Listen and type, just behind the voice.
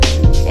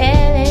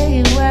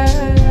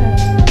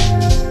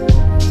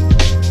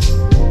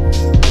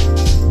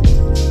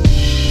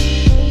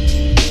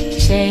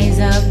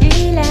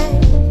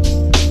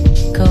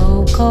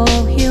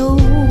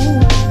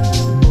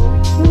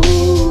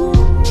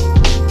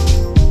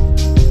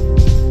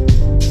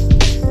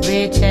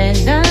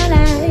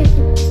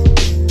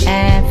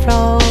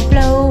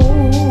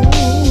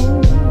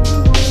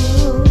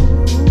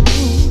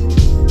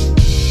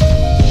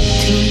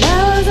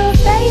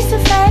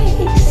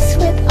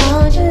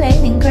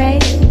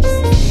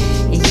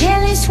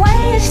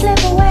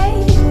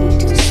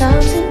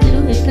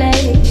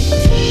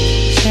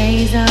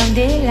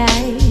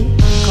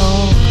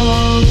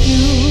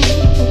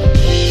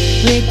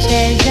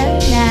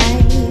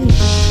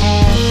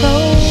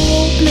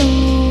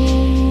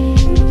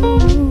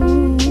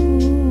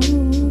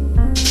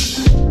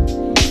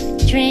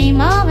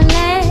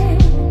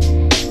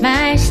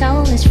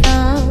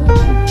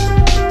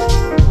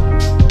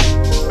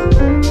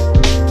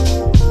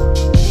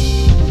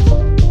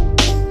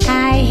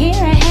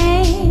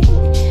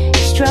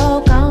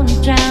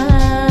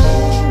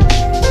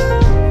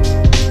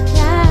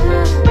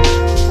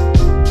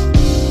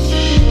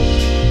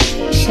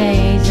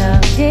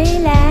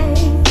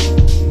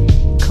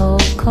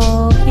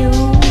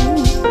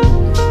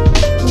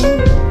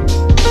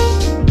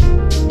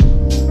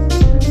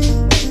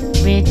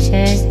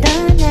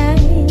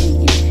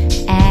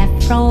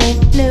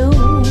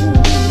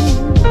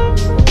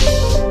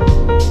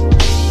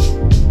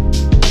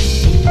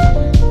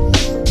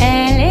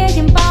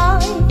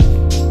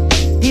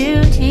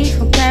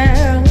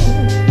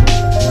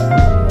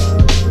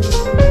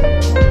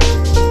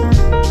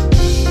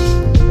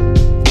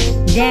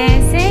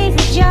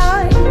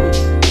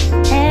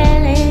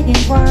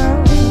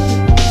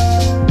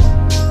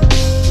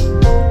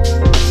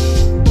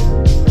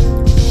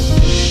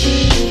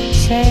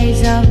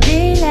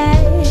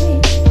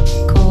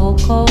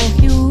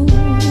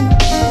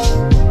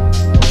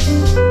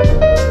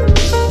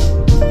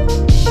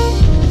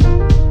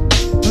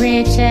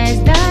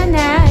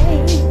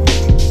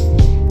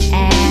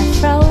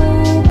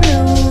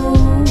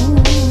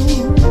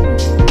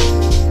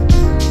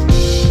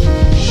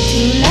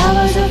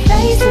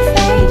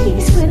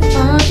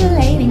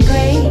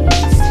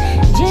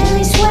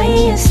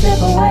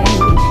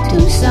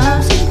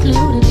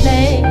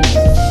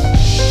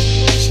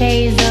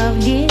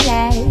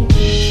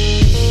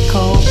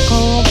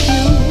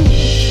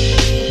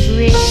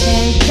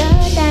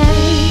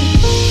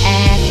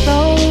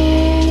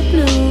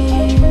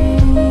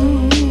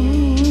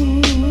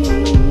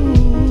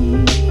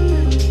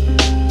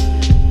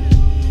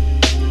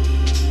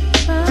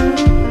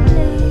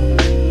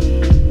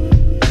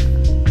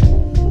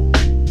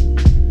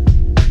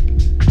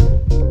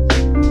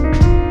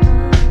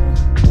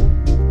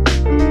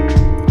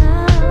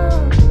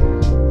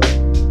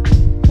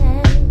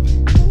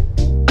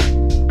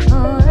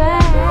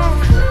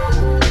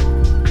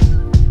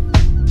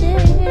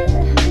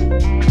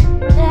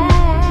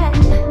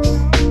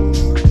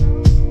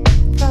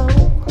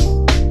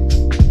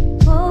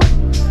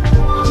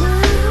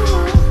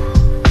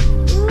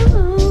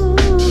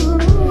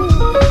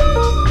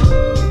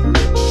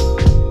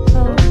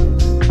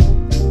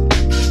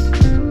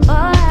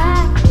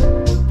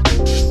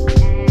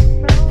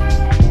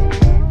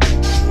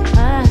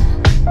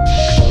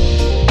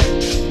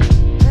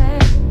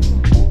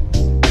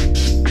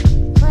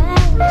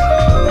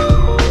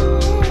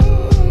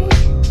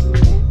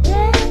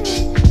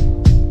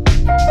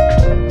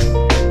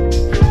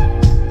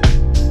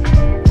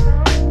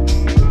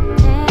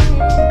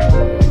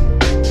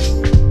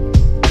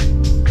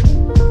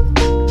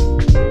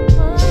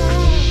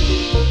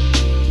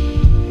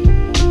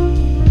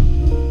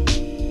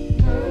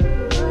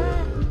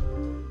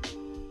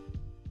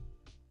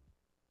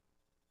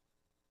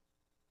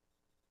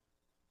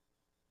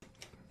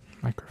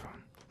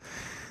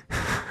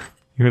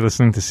You're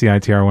listening to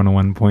CITR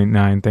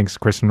 101.9. Thanks,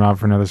 Chris and Rob,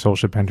 for another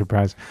Soulship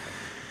Enterprise.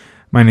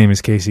 My name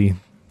is Casey.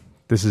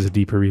 This is a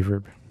Deeper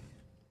Reverb.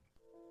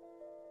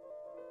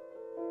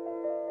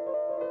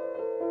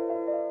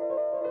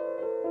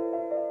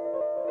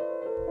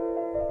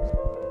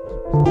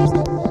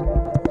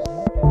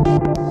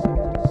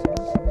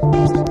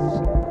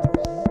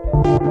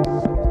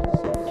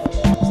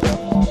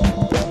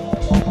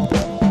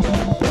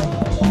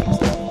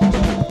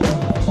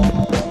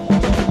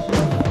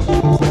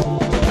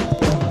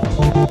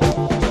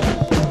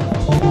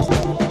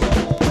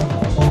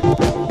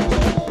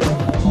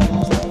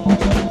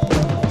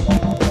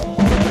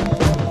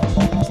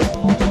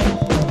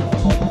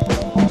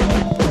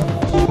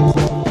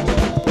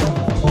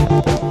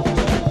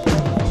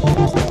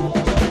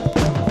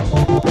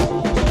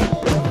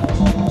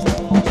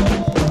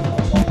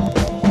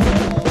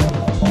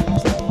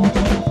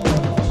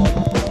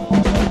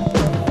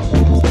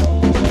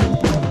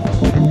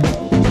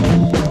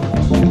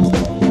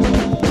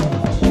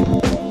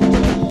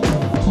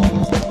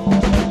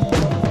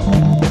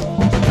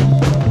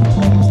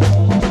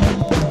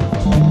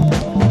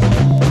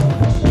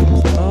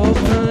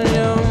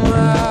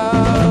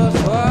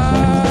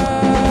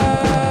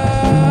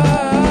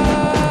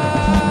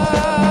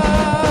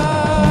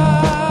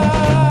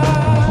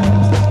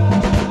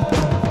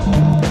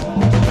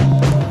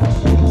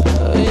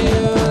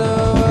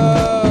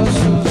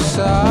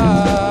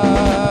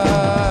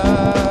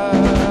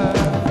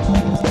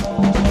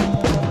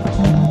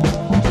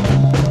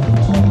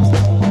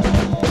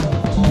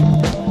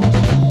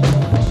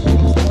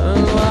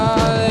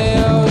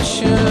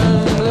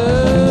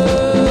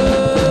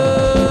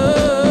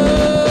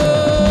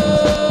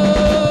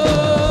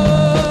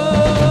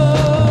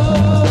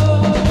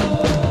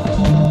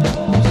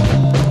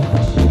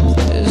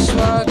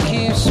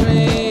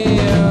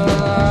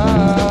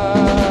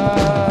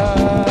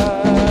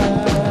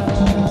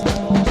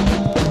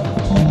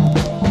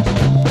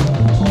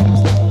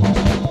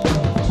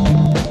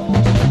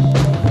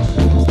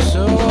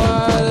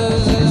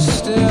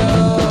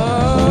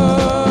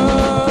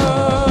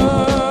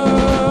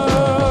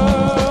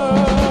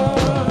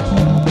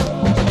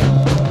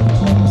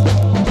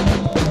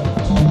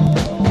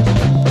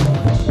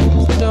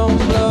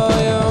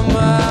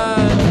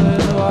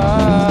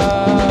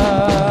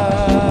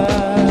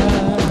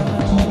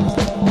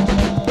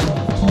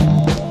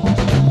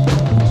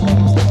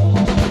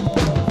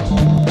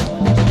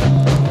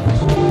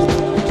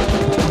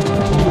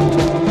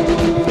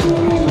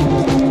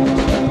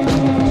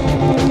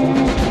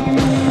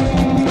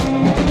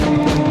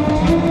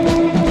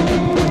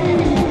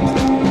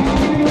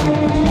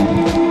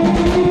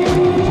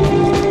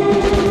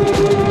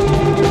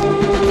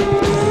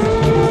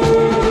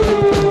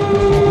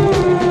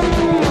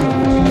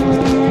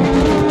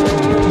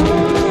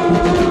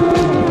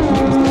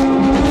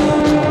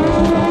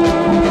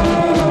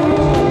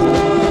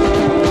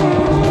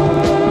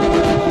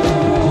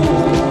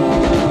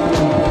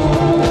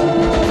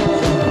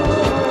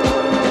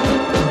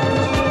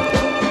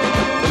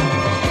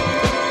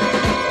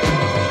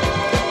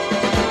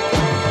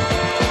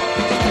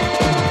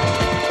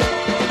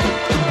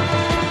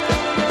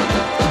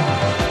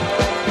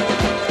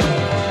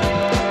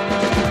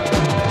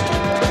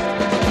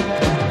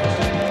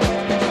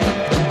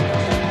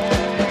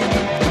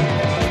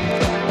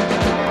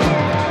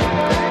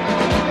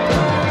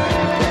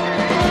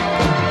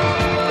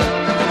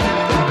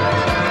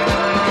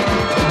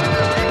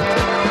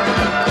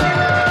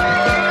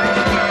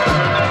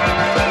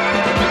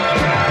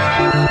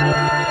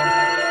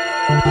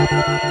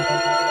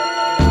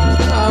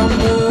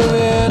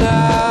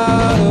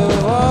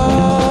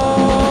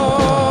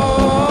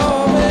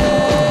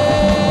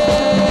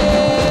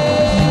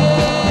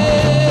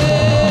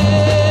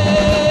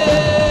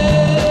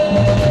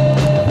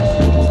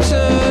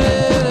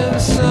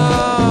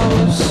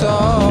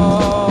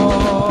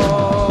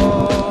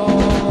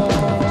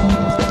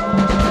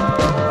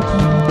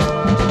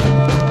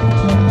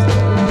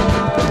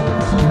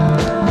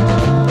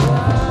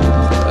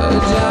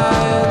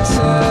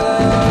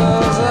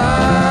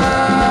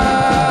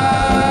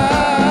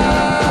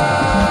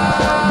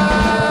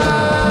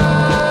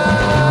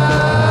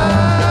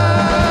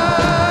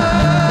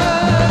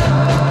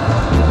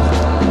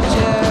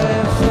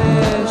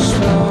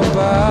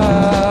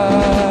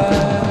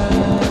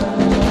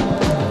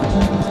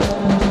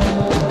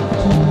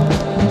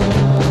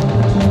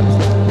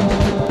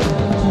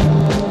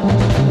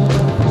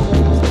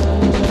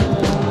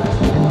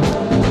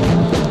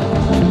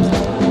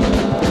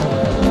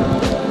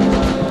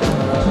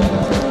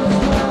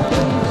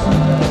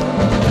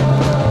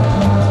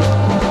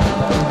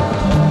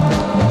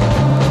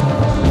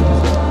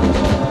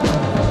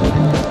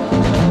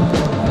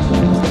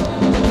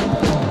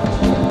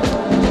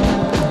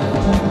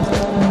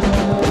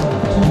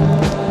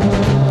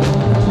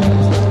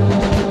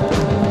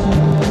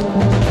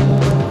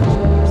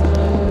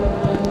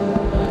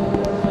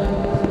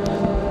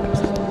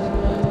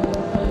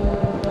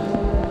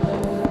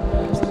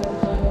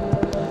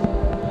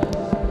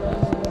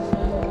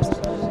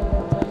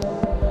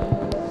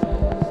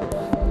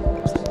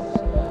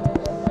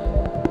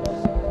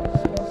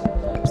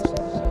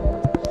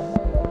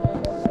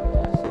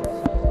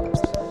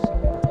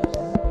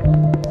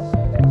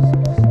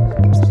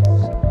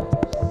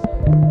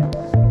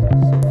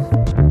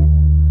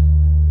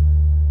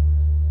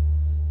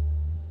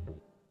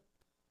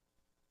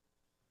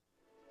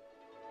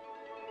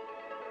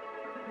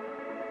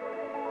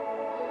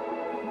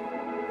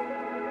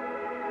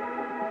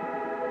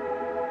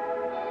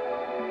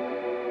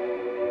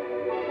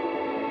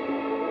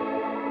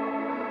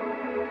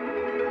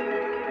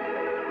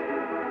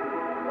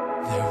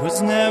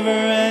 was never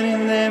any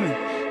limit,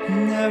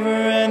 never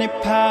any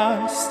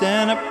power.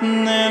 Stand up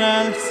and then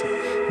I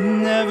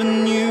listen. Never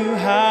knew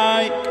how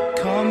you could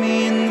call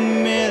me in the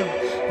middle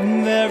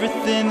of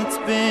everything that's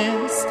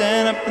been.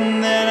 Stand up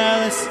and then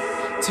I listen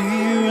to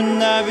you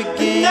and I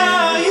begin. And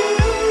now you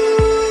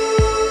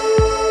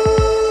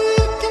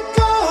can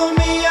call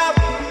me up.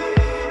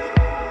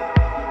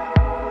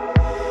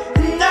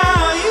 And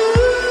now you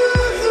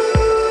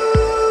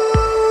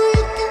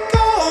can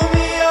call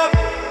me up.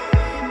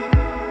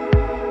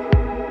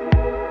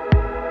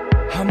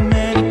 How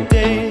many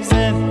days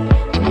and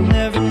I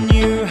never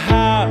knew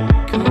how I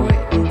could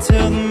wait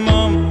until the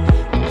moment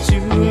that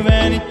you have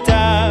any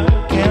doubt.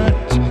 Can't let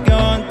you go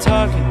on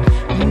talking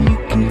when you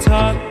can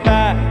talk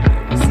back.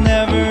 There's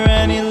never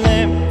any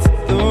limit to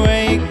the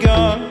way you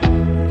go.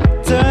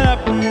 Turn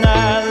up and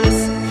I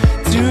listen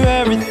to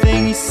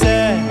everything you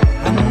said.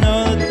 I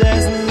know that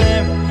there's a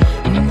limit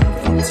and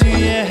nothing to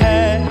your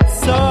head,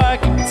 so I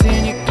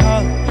continue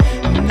calling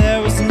and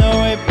there was no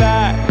way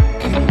back.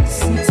 Couldn't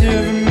listen to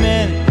every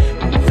minute,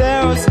 but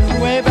there was no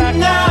way back.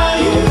 Now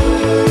you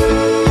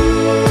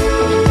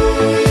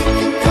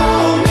can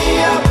call me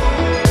up.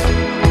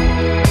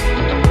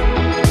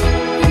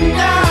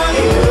 Now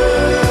you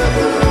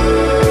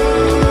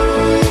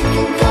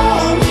can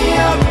call me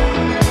up.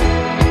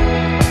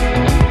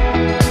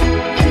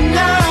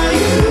 Now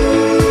you can call me up. Now you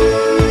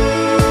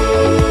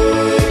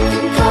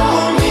can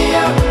call me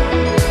up.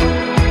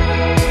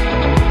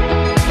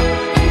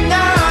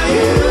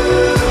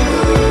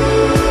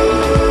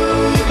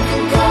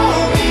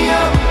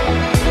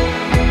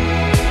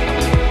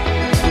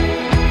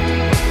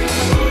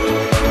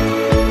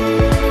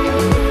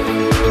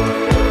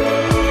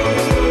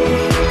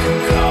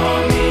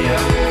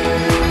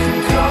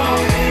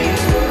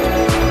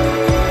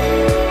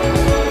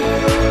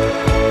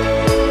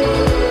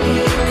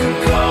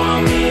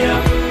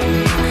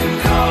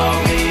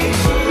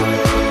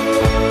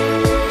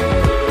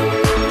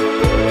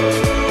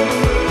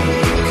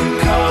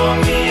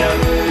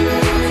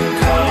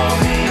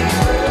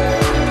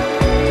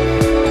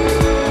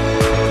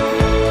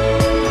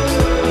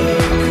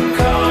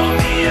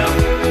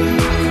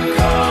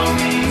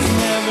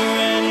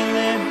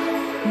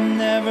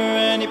 Never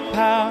any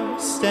power.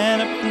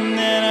 Stand up and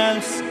then I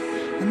listen.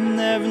 I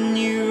never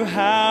knew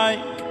how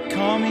you could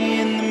call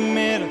me in the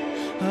middle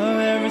of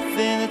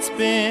everything that's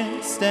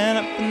been. Stand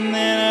up and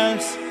then I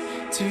listen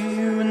to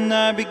you and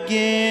I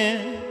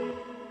begin.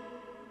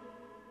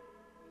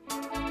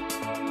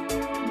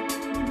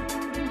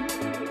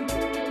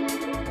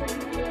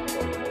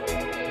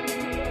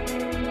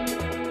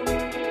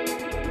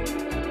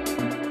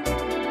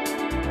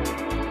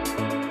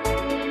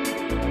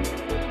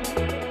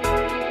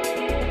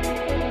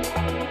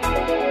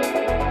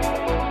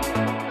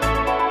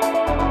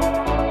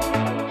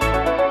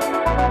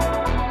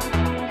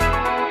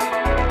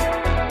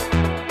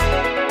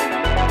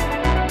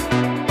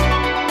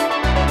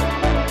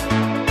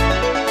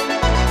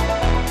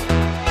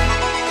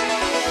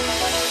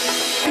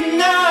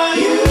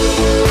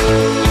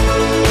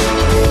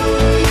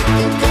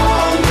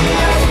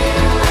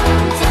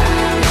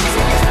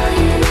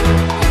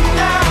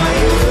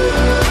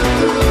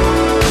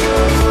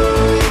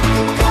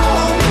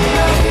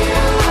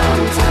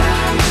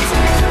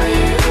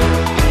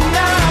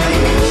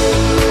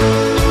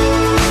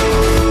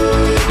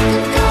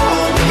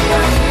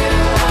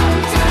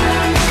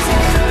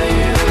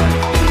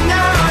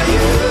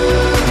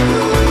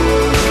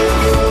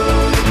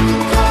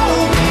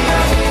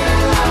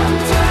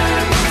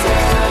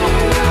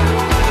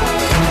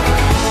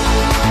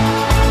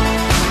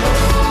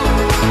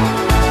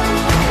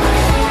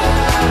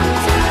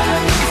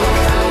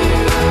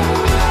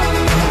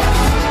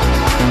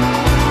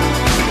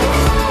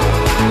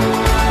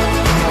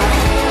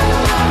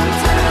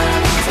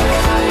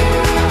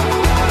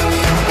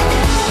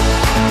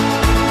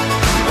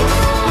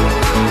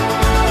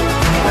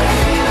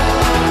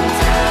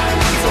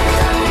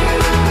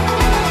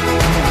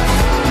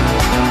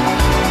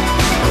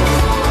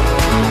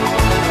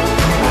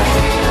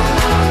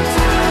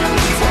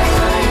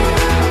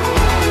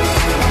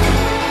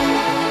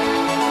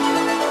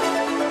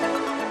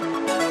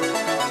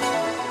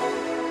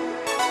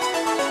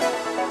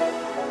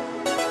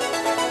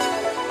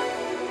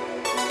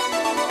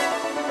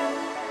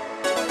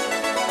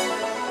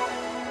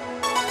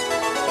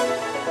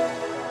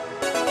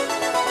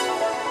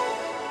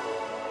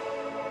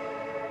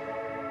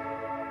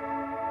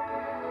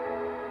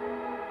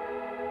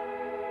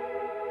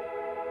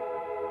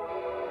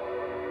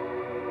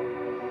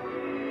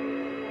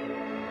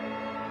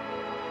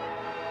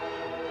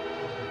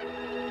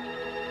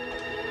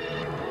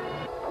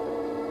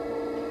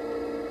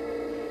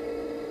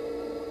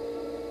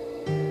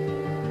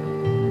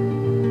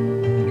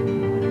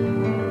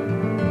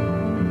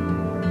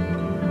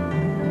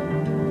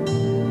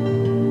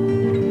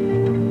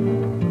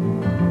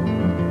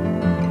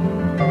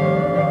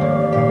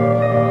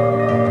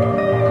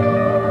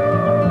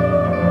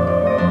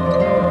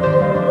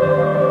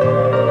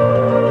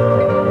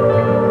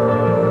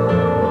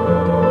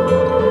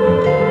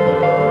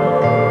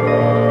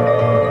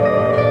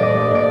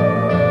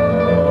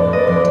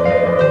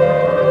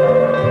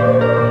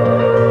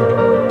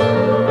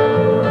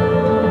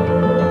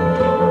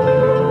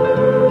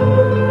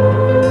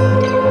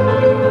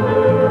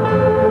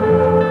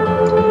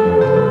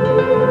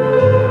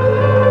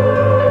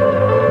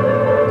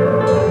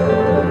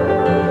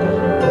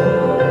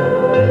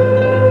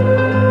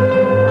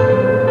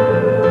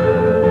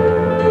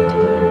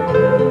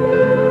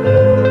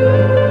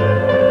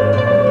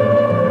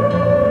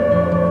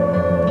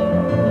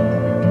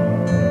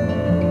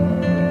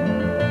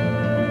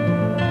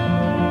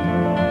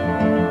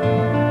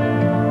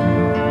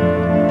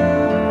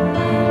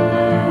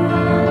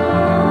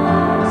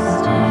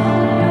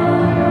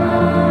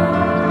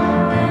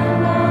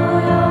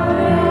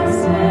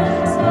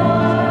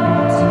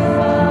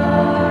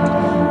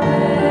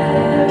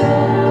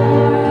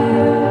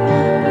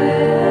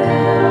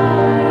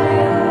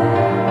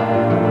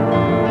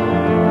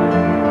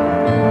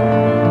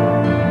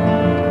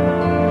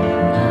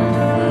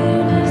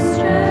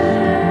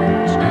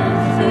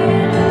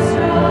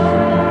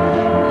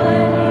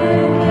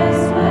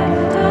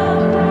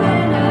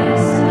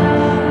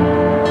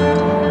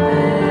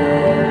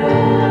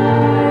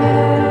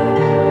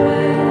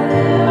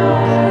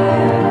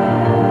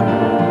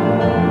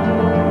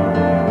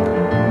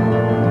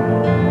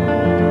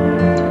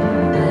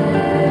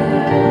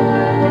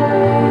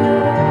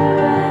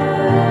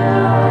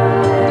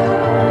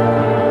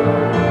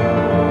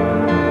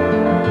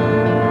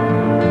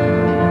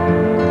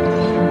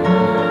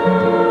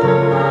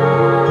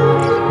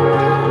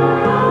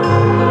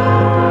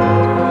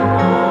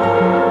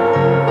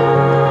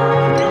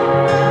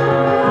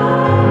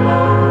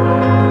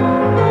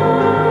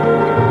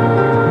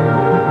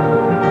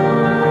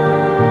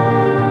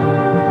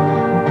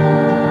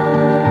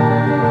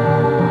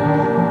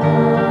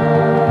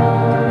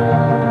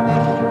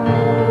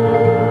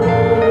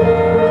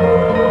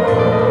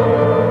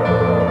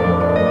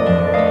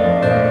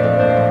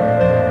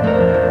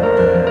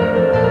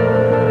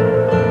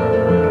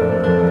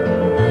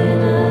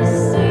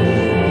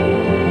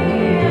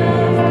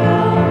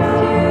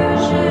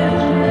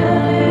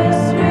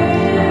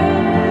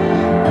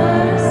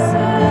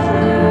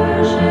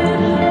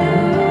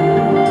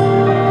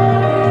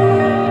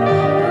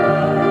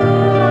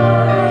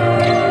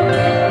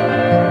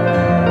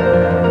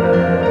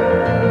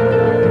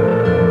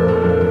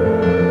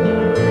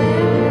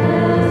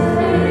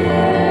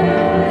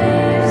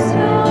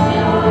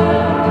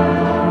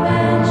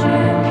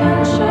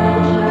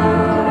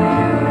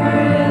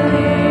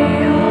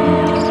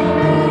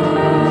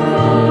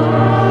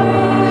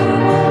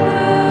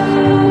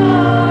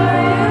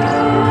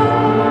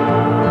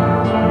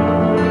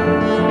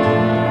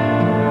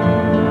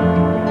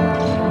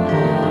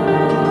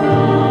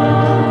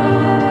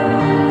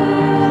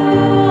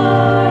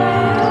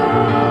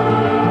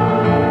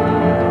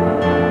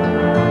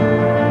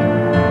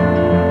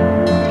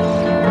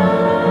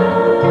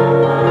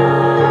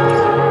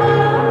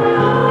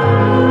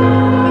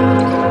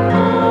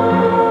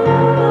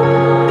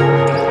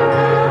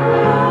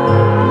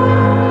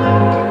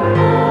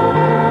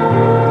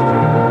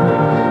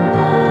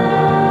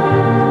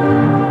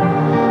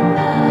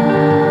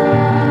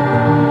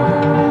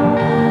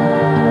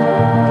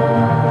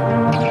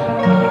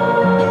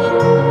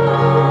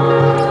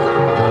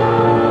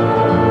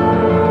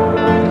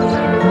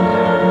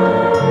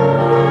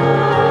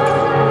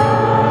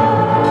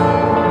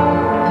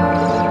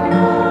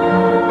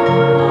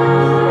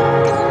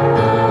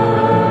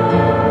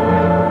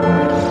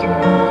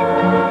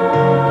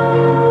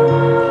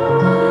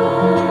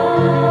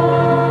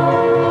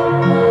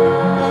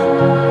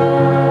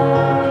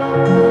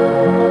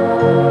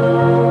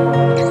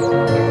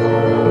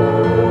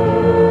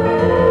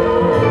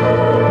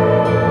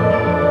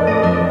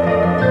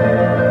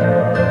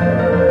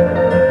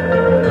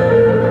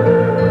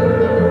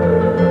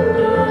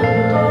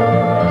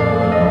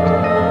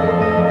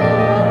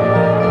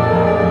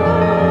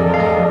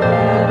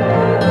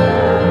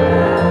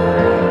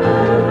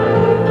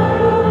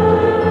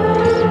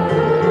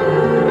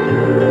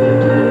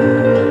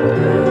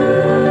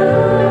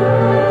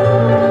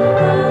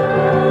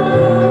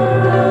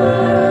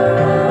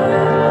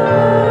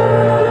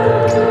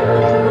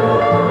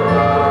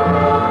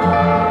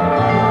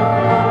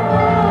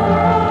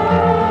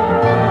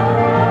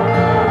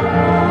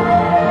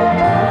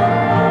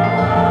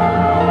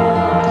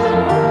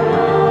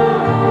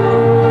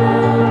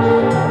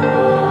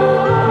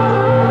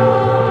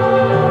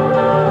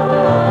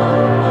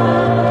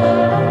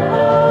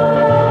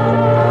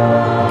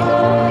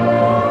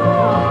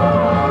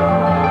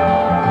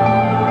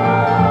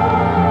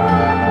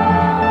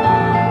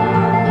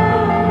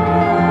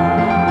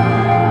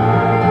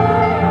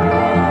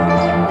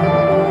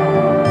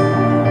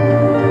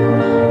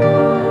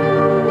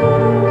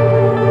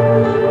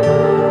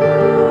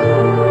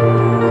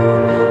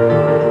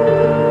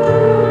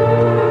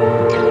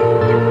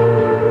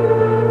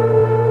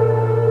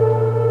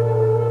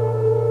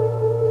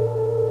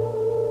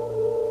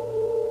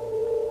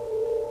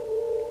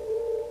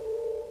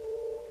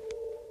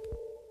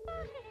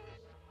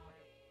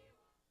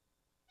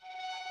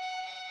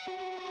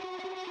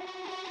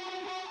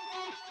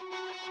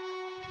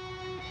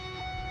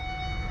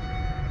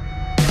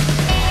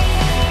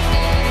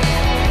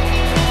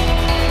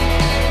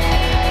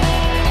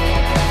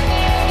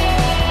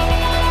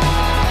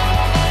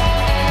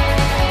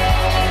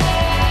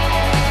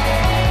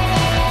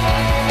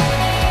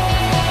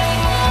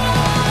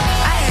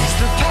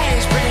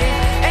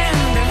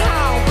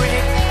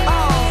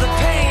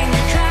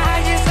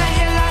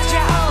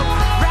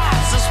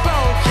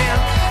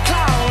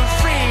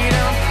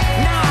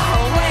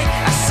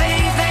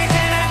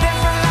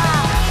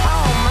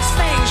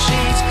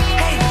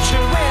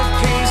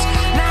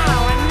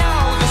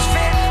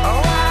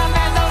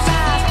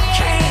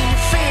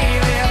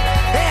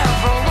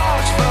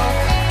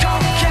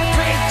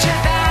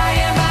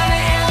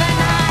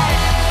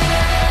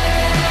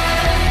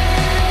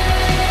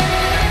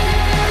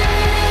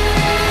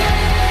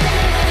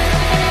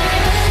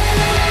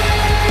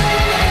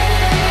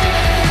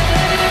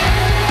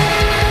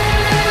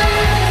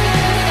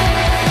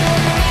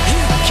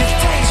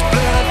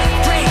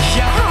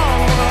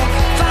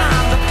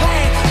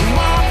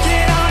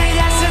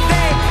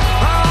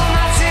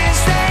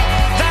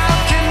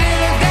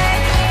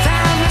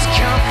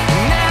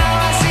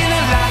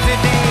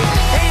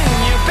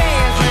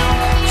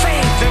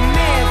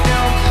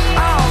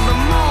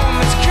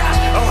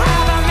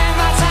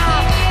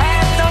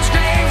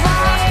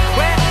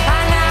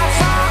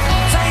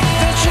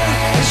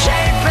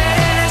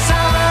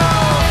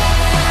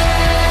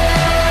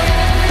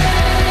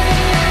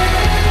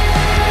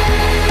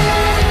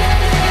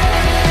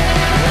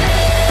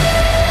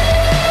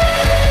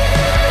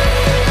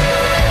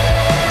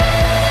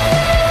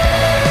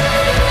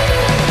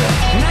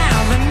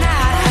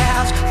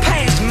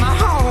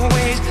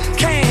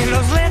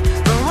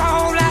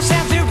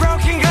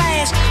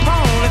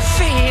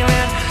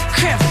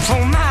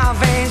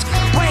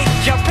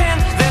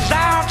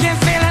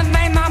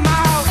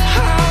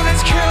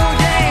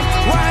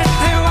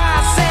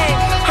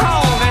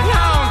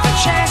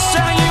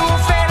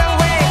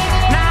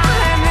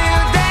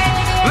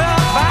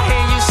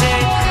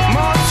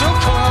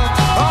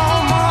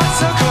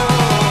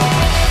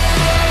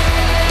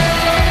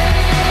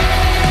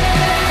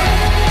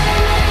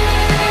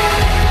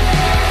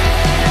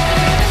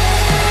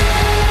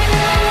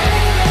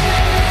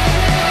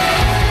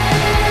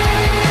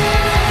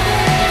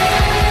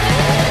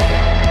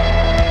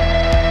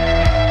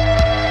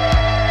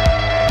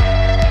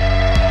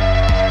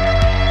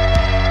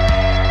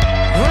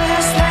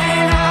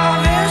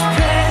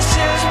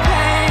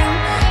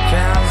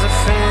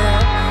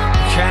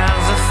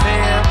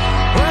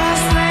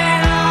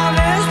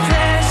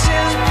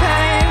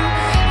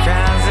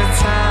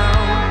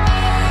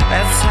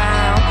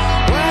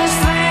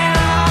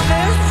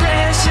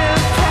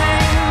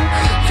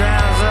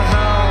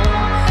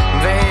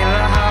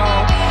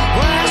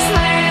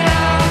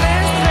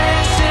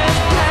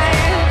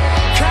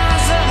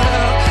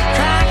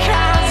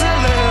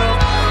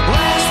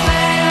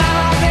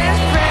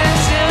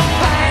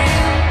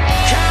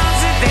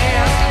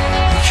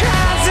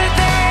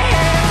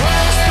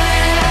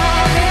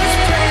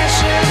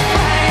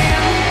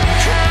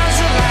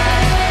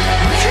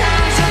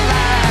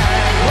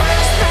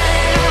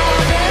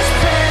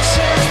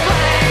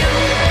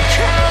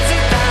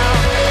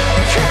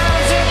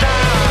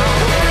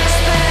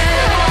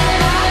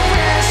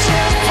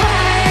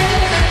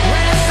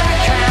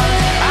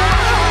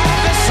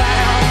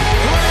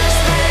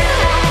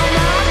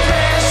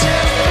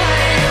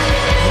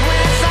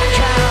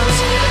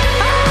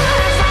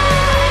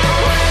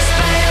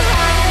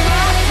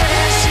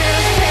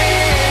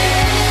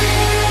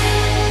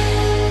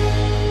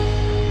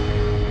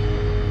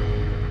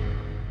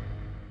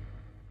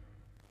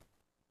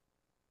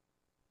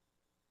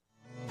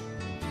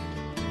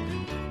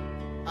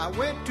 I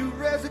went to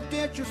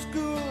residential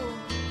school.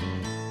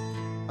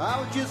 I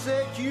was just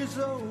 8 years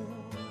old.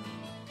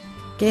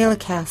 Gaelic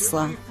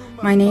Casla.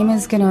 My name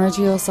is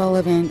Ganarji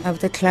O'Sullivan of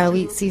the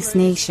Clawitsis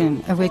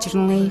Nation,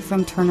 originally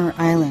from Turner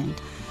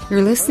Island.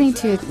 You're listening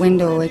to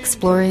Window,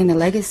 exploring the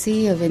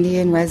legacy of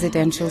Indian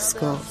residential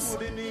schools.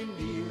 It's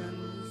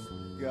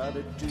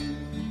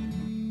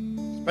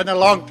been a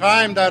long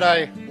time that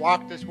I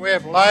walked this way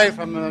of life.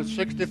 I'm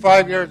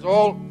 65 years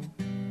old.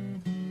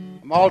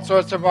 I'm also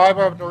a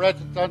survivor of the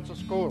residential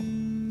school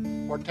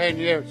for 10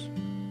 years.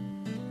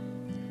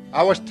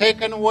 I was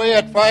taken away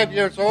at 5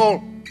 years old,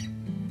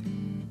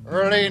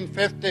 early in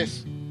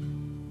 50s.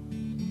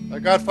 I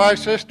got 5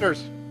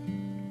 sisters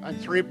and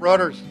 3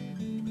 brothers.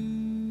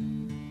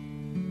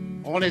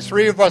 Only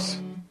 3 of us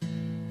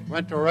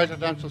went to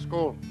residential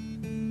school.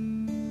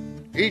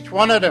 Each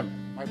one of them,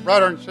 my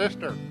brother and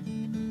sister,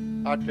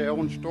 had their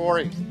own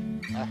story.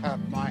 I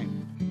have mine.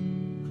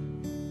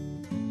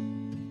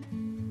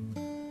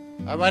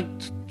 I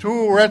went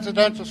to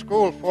residential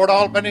school, Fort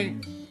Albany,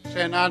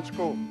 St. Anne's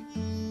School,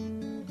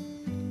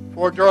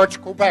 Fort George,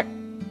 Quebec,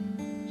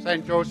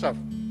 St. Joseph.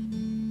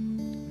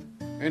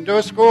 In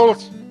those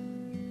schools,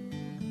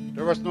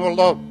 there was no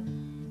love,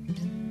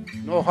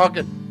 no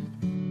hugging.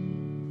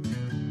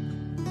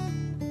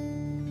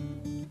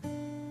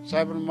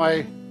 7 of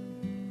my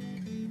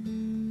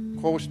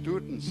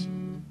co-students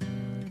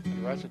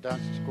in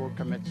residential school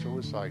commit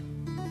suicide.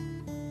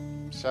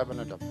 7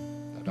 of them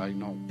that I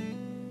know.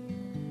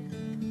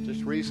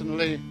 Just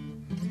recently,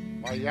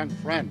 my young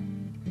friend,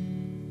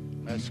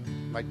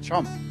 my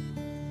chum,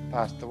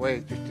 passed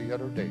away just the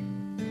other day.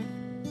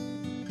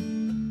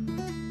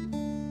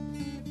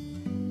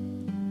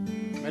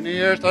 Many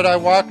years that I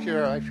walk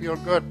here, I feel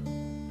good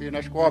being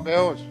a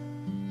Squabeos.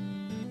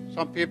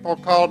 Some people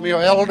call me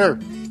an elder.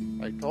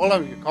 I told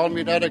them, you call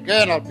me that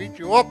again, I'll beat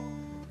you up.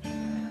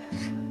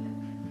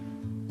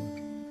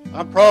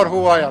 I'm proud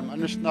who I am,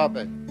 and it's not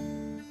bad.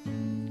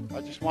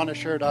 I just want to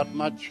share that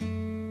much.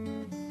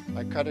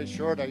 I cut it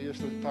short. I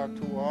used to talk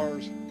 2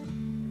 hours.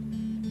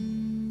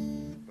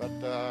 But,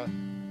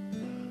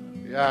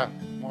 yeah,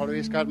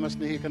 Maurice got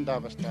Musnihikan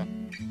Davasta.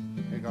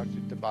 He got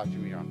you to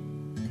Bajimian.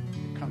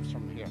 It comes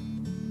from here.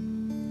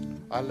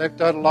 I lived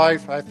that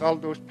life. I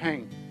felt those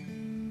pain.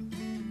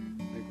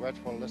 Regrets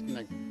for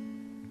listening.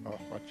 Oh,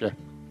 what's it?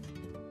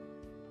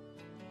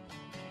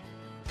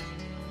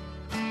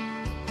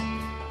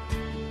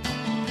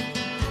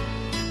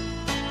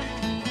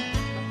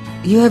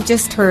 You have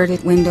just heard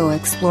at Window,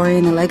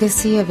 exploring the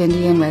legacy of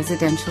Indian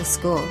residential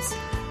schools.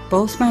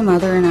 Both my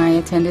mother and I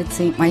attended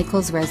St.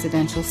 Michael's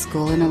Residential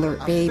School in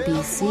Alert Bay,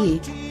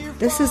 BC.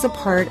 This is a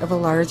part of a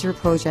larger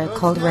project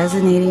called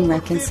Resonating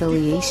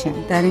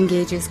Reconciliation that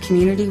engages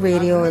community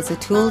radio as a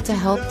tool to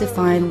help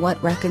define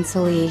what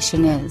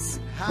reconciliation is.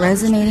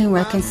 Resonating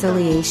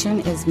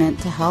Reconciliation is meant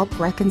to help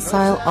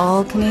reconcile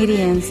all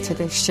Canadians to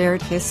this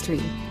shared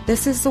history.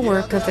 This is the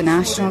work of the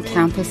National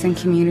Campus and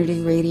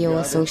Community Radio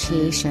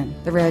Association,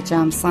 the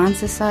Rajam Slam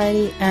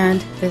Society,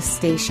 and this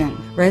station.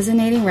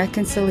 Resonating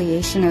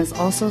Reconciliation is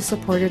also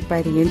supported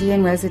by the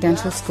Indian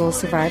Residential School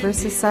Survivors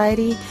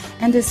Society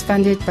and is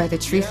funded by the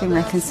Truth and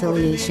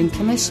Reconciliation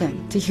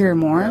Commission. To hear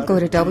more, go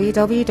to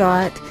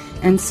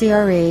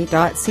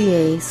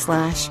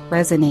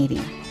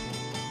www.ncra.ca/resonating.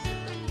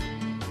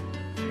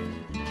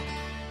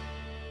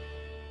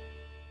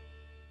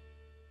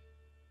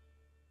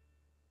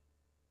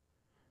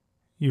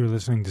 You're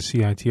listening to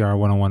CITR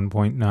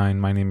 101.9.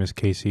 My name is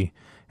Casey,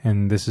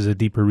 and this is a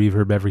deeper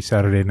reverb every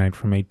Saturday night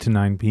from 8 to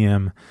 9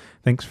 p.m.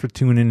 Thanks for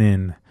tuning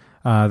in.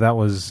 That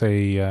was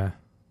a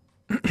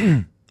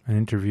an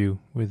interview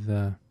with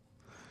what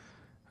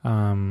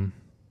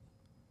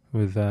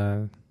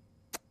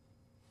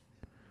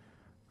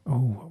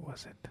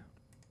was it?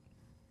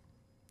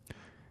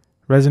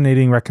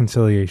 Resonating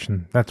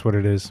Reconciliation. That's what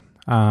it is.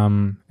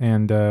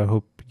 And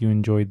hope you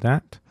enjoyed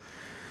that.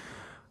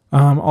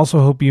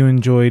 Also hope you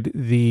enjoyed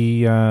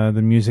the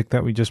music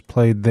that we just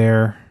played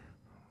there.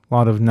 A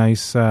lot of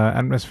nice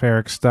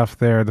atmospheric stuff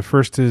there. The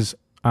first is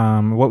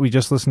what we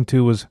just listened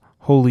to was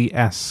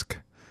Holy-esque.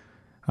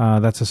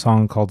 That's a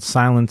song called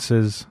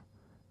Silences.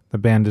 The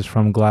band is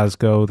from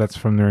Glasgow. That's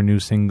from their new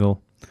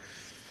single.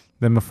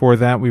 Then before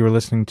that, we were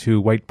listening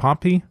to White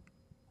Poppy,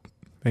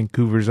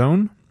 Vancouver's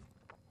own.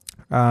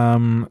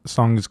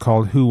 Song is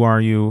called Who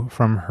Are You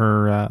from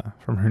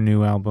her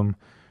new album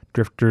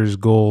Drifter's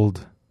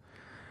Gold.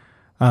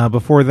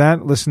 Before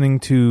that, listening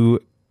to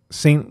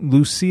St.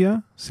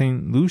 Lucia,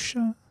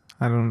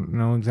 I don't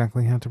know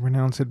exactly how to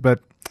pronounce it,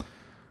 but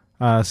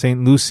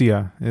St.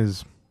 Lucia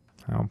is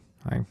how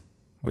I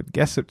would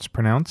guess it's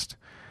pronounced.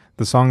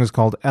 The song is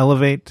called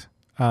Elevate.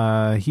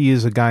 He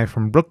is a guy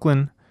from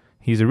Brooklyn.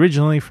 He's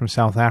originally from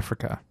South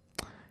Africa.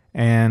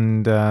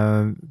 And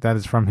that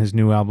is from his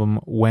new album,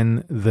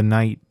 When the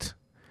Night.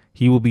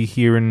 He will be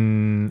here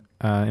in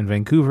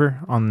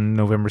Vancouver on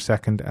November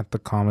 2nd at the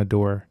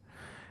Commodore.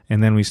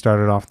 And then we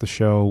started off the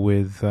show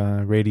with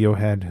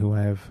Radiohead, who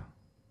I have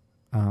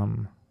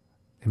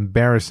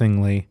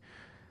embarrassingly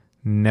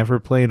never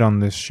played on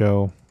this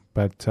show,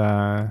 but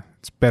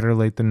It's Better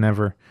Late Than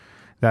Never.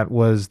 That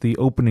was the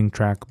opening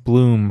track,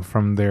 Bloom,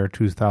 from their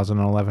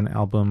 2011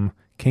 album,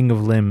 King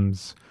of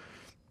Limbs.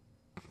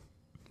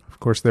 Of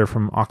course, they're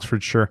from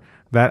Oxfordshire.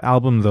 That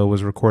album, though,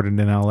 was recorded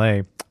in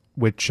L.A.,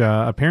 which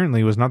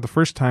apparently was not the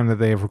first time that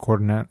they have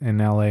recorded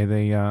in L.A.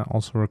 They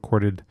also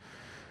recorded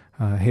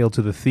Hail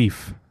to the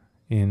Thief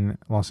in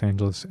Los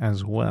Angeles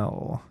as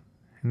well.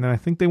 And then I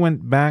think they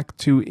went back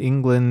to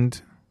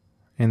England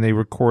and they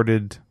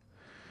recorded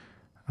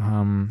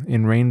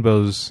In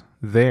Rainbows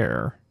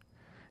there.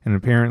 And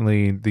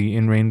apparently the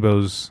In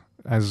Rainbows,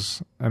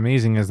 as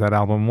amazing as that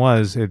album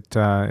was, it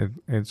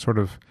sort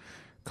of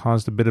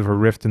caused a bit of a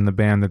rift in the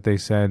band that they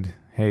said,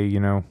 hey,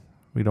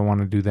 we don't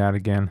want to do that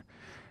again.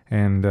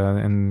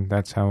 And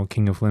that's how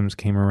King of Limbs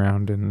came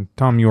around. And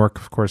Tom York,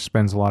 of course,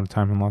 spends a lot of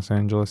time in Los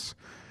Angeles.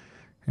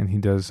 And he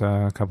does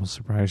a couple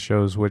surprise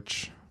shows,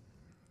 which,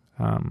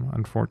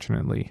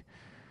 unfortunately...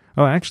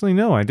 Oh, actually,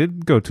 no, I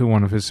did go to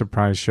one of his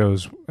surprise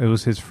shows. It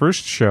was his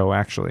first show,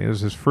 actually. It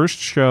was his first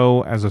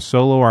show as a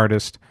solo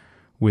artist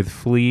with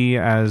Flea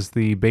as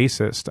the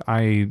bassist.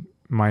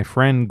 My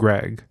friend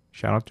Greg,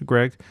 shout out to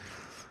Greg.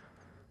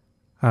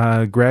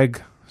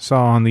 Greg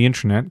saw on the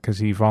internet, because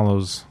he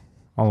follows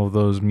all of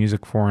those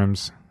music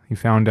forums, he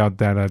found out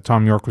that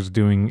Tom York was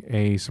doing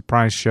a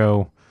surprise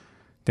show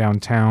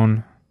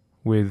downtown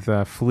with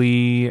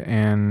Flea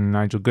and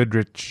Nigel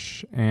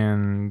Goodrich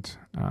and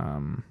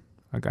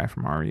a guy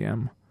from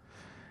REM,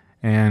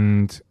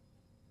 and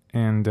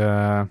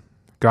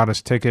got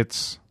us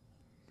tickets.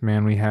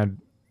 Man, we had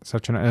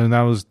and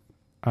that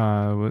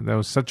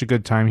was such a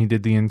good time. He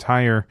did the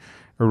entire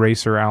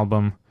Eraser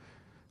album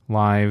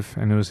live,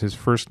 and it was his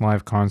first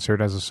live concert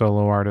as a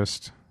solo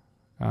artist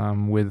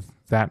with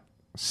that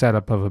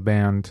setup of a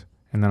band.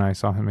 And then I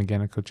saw him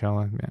again at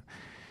Coachella. Man,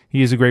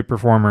 he is a great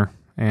performer.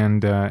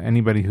 And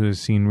anybody who has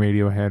seen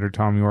Radiohead or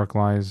Tom York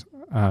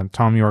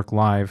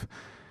live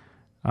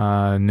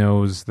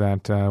knows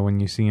that when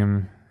you see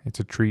him, it's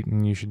a treat,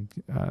 and you should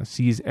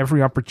seize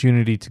every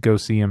opportunity to go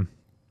see him.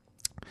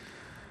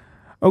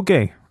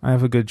 Okay, I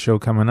have a good show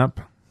coming up.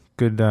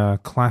 Good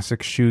classic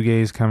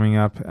shoegaze coming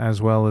up,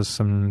 as well as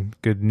some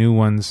good new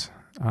ones.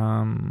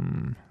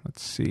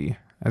 Let's see,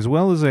 as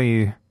well as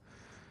a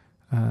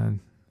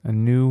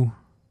new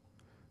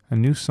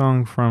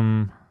song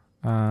from.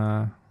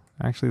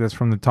 Actually, that's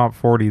from the top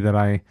 40 that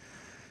I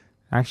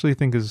actually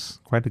think is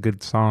quite a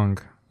good song.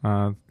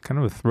 Kind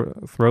of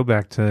a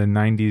throwback to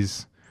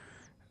 90s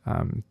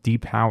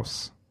deep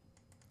house.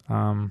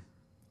 I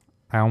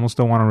almost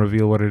don't want to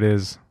reveal what it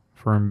is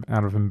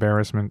out of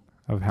embarrassment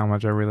of how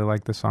much I really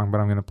like this song, but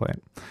I'm going to play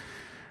it.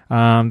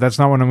 That's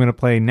not what I'm going to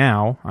play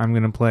now. I'm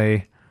going to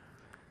play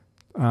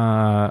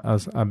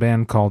a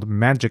band called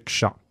Magic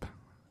Shop.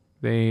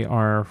 They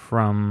are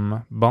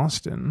from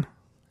Boston,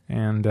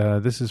 and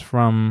this is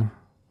from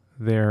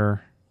the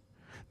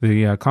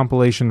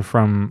compilation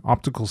from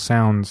Optical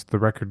Sounds, the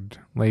record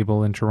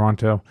label in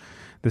Toronto.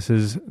 This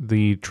is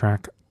the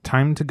track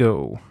Time to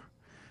Go.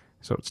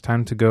 So it's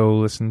time to go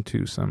listen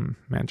to some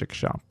Magic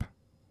Shop.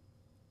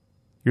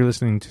 You're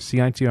listening to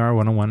CITR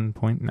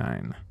 101.9,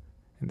 and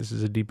this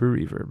is a deeper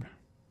reverb.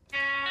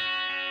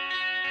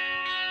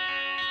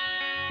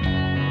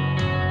 Away.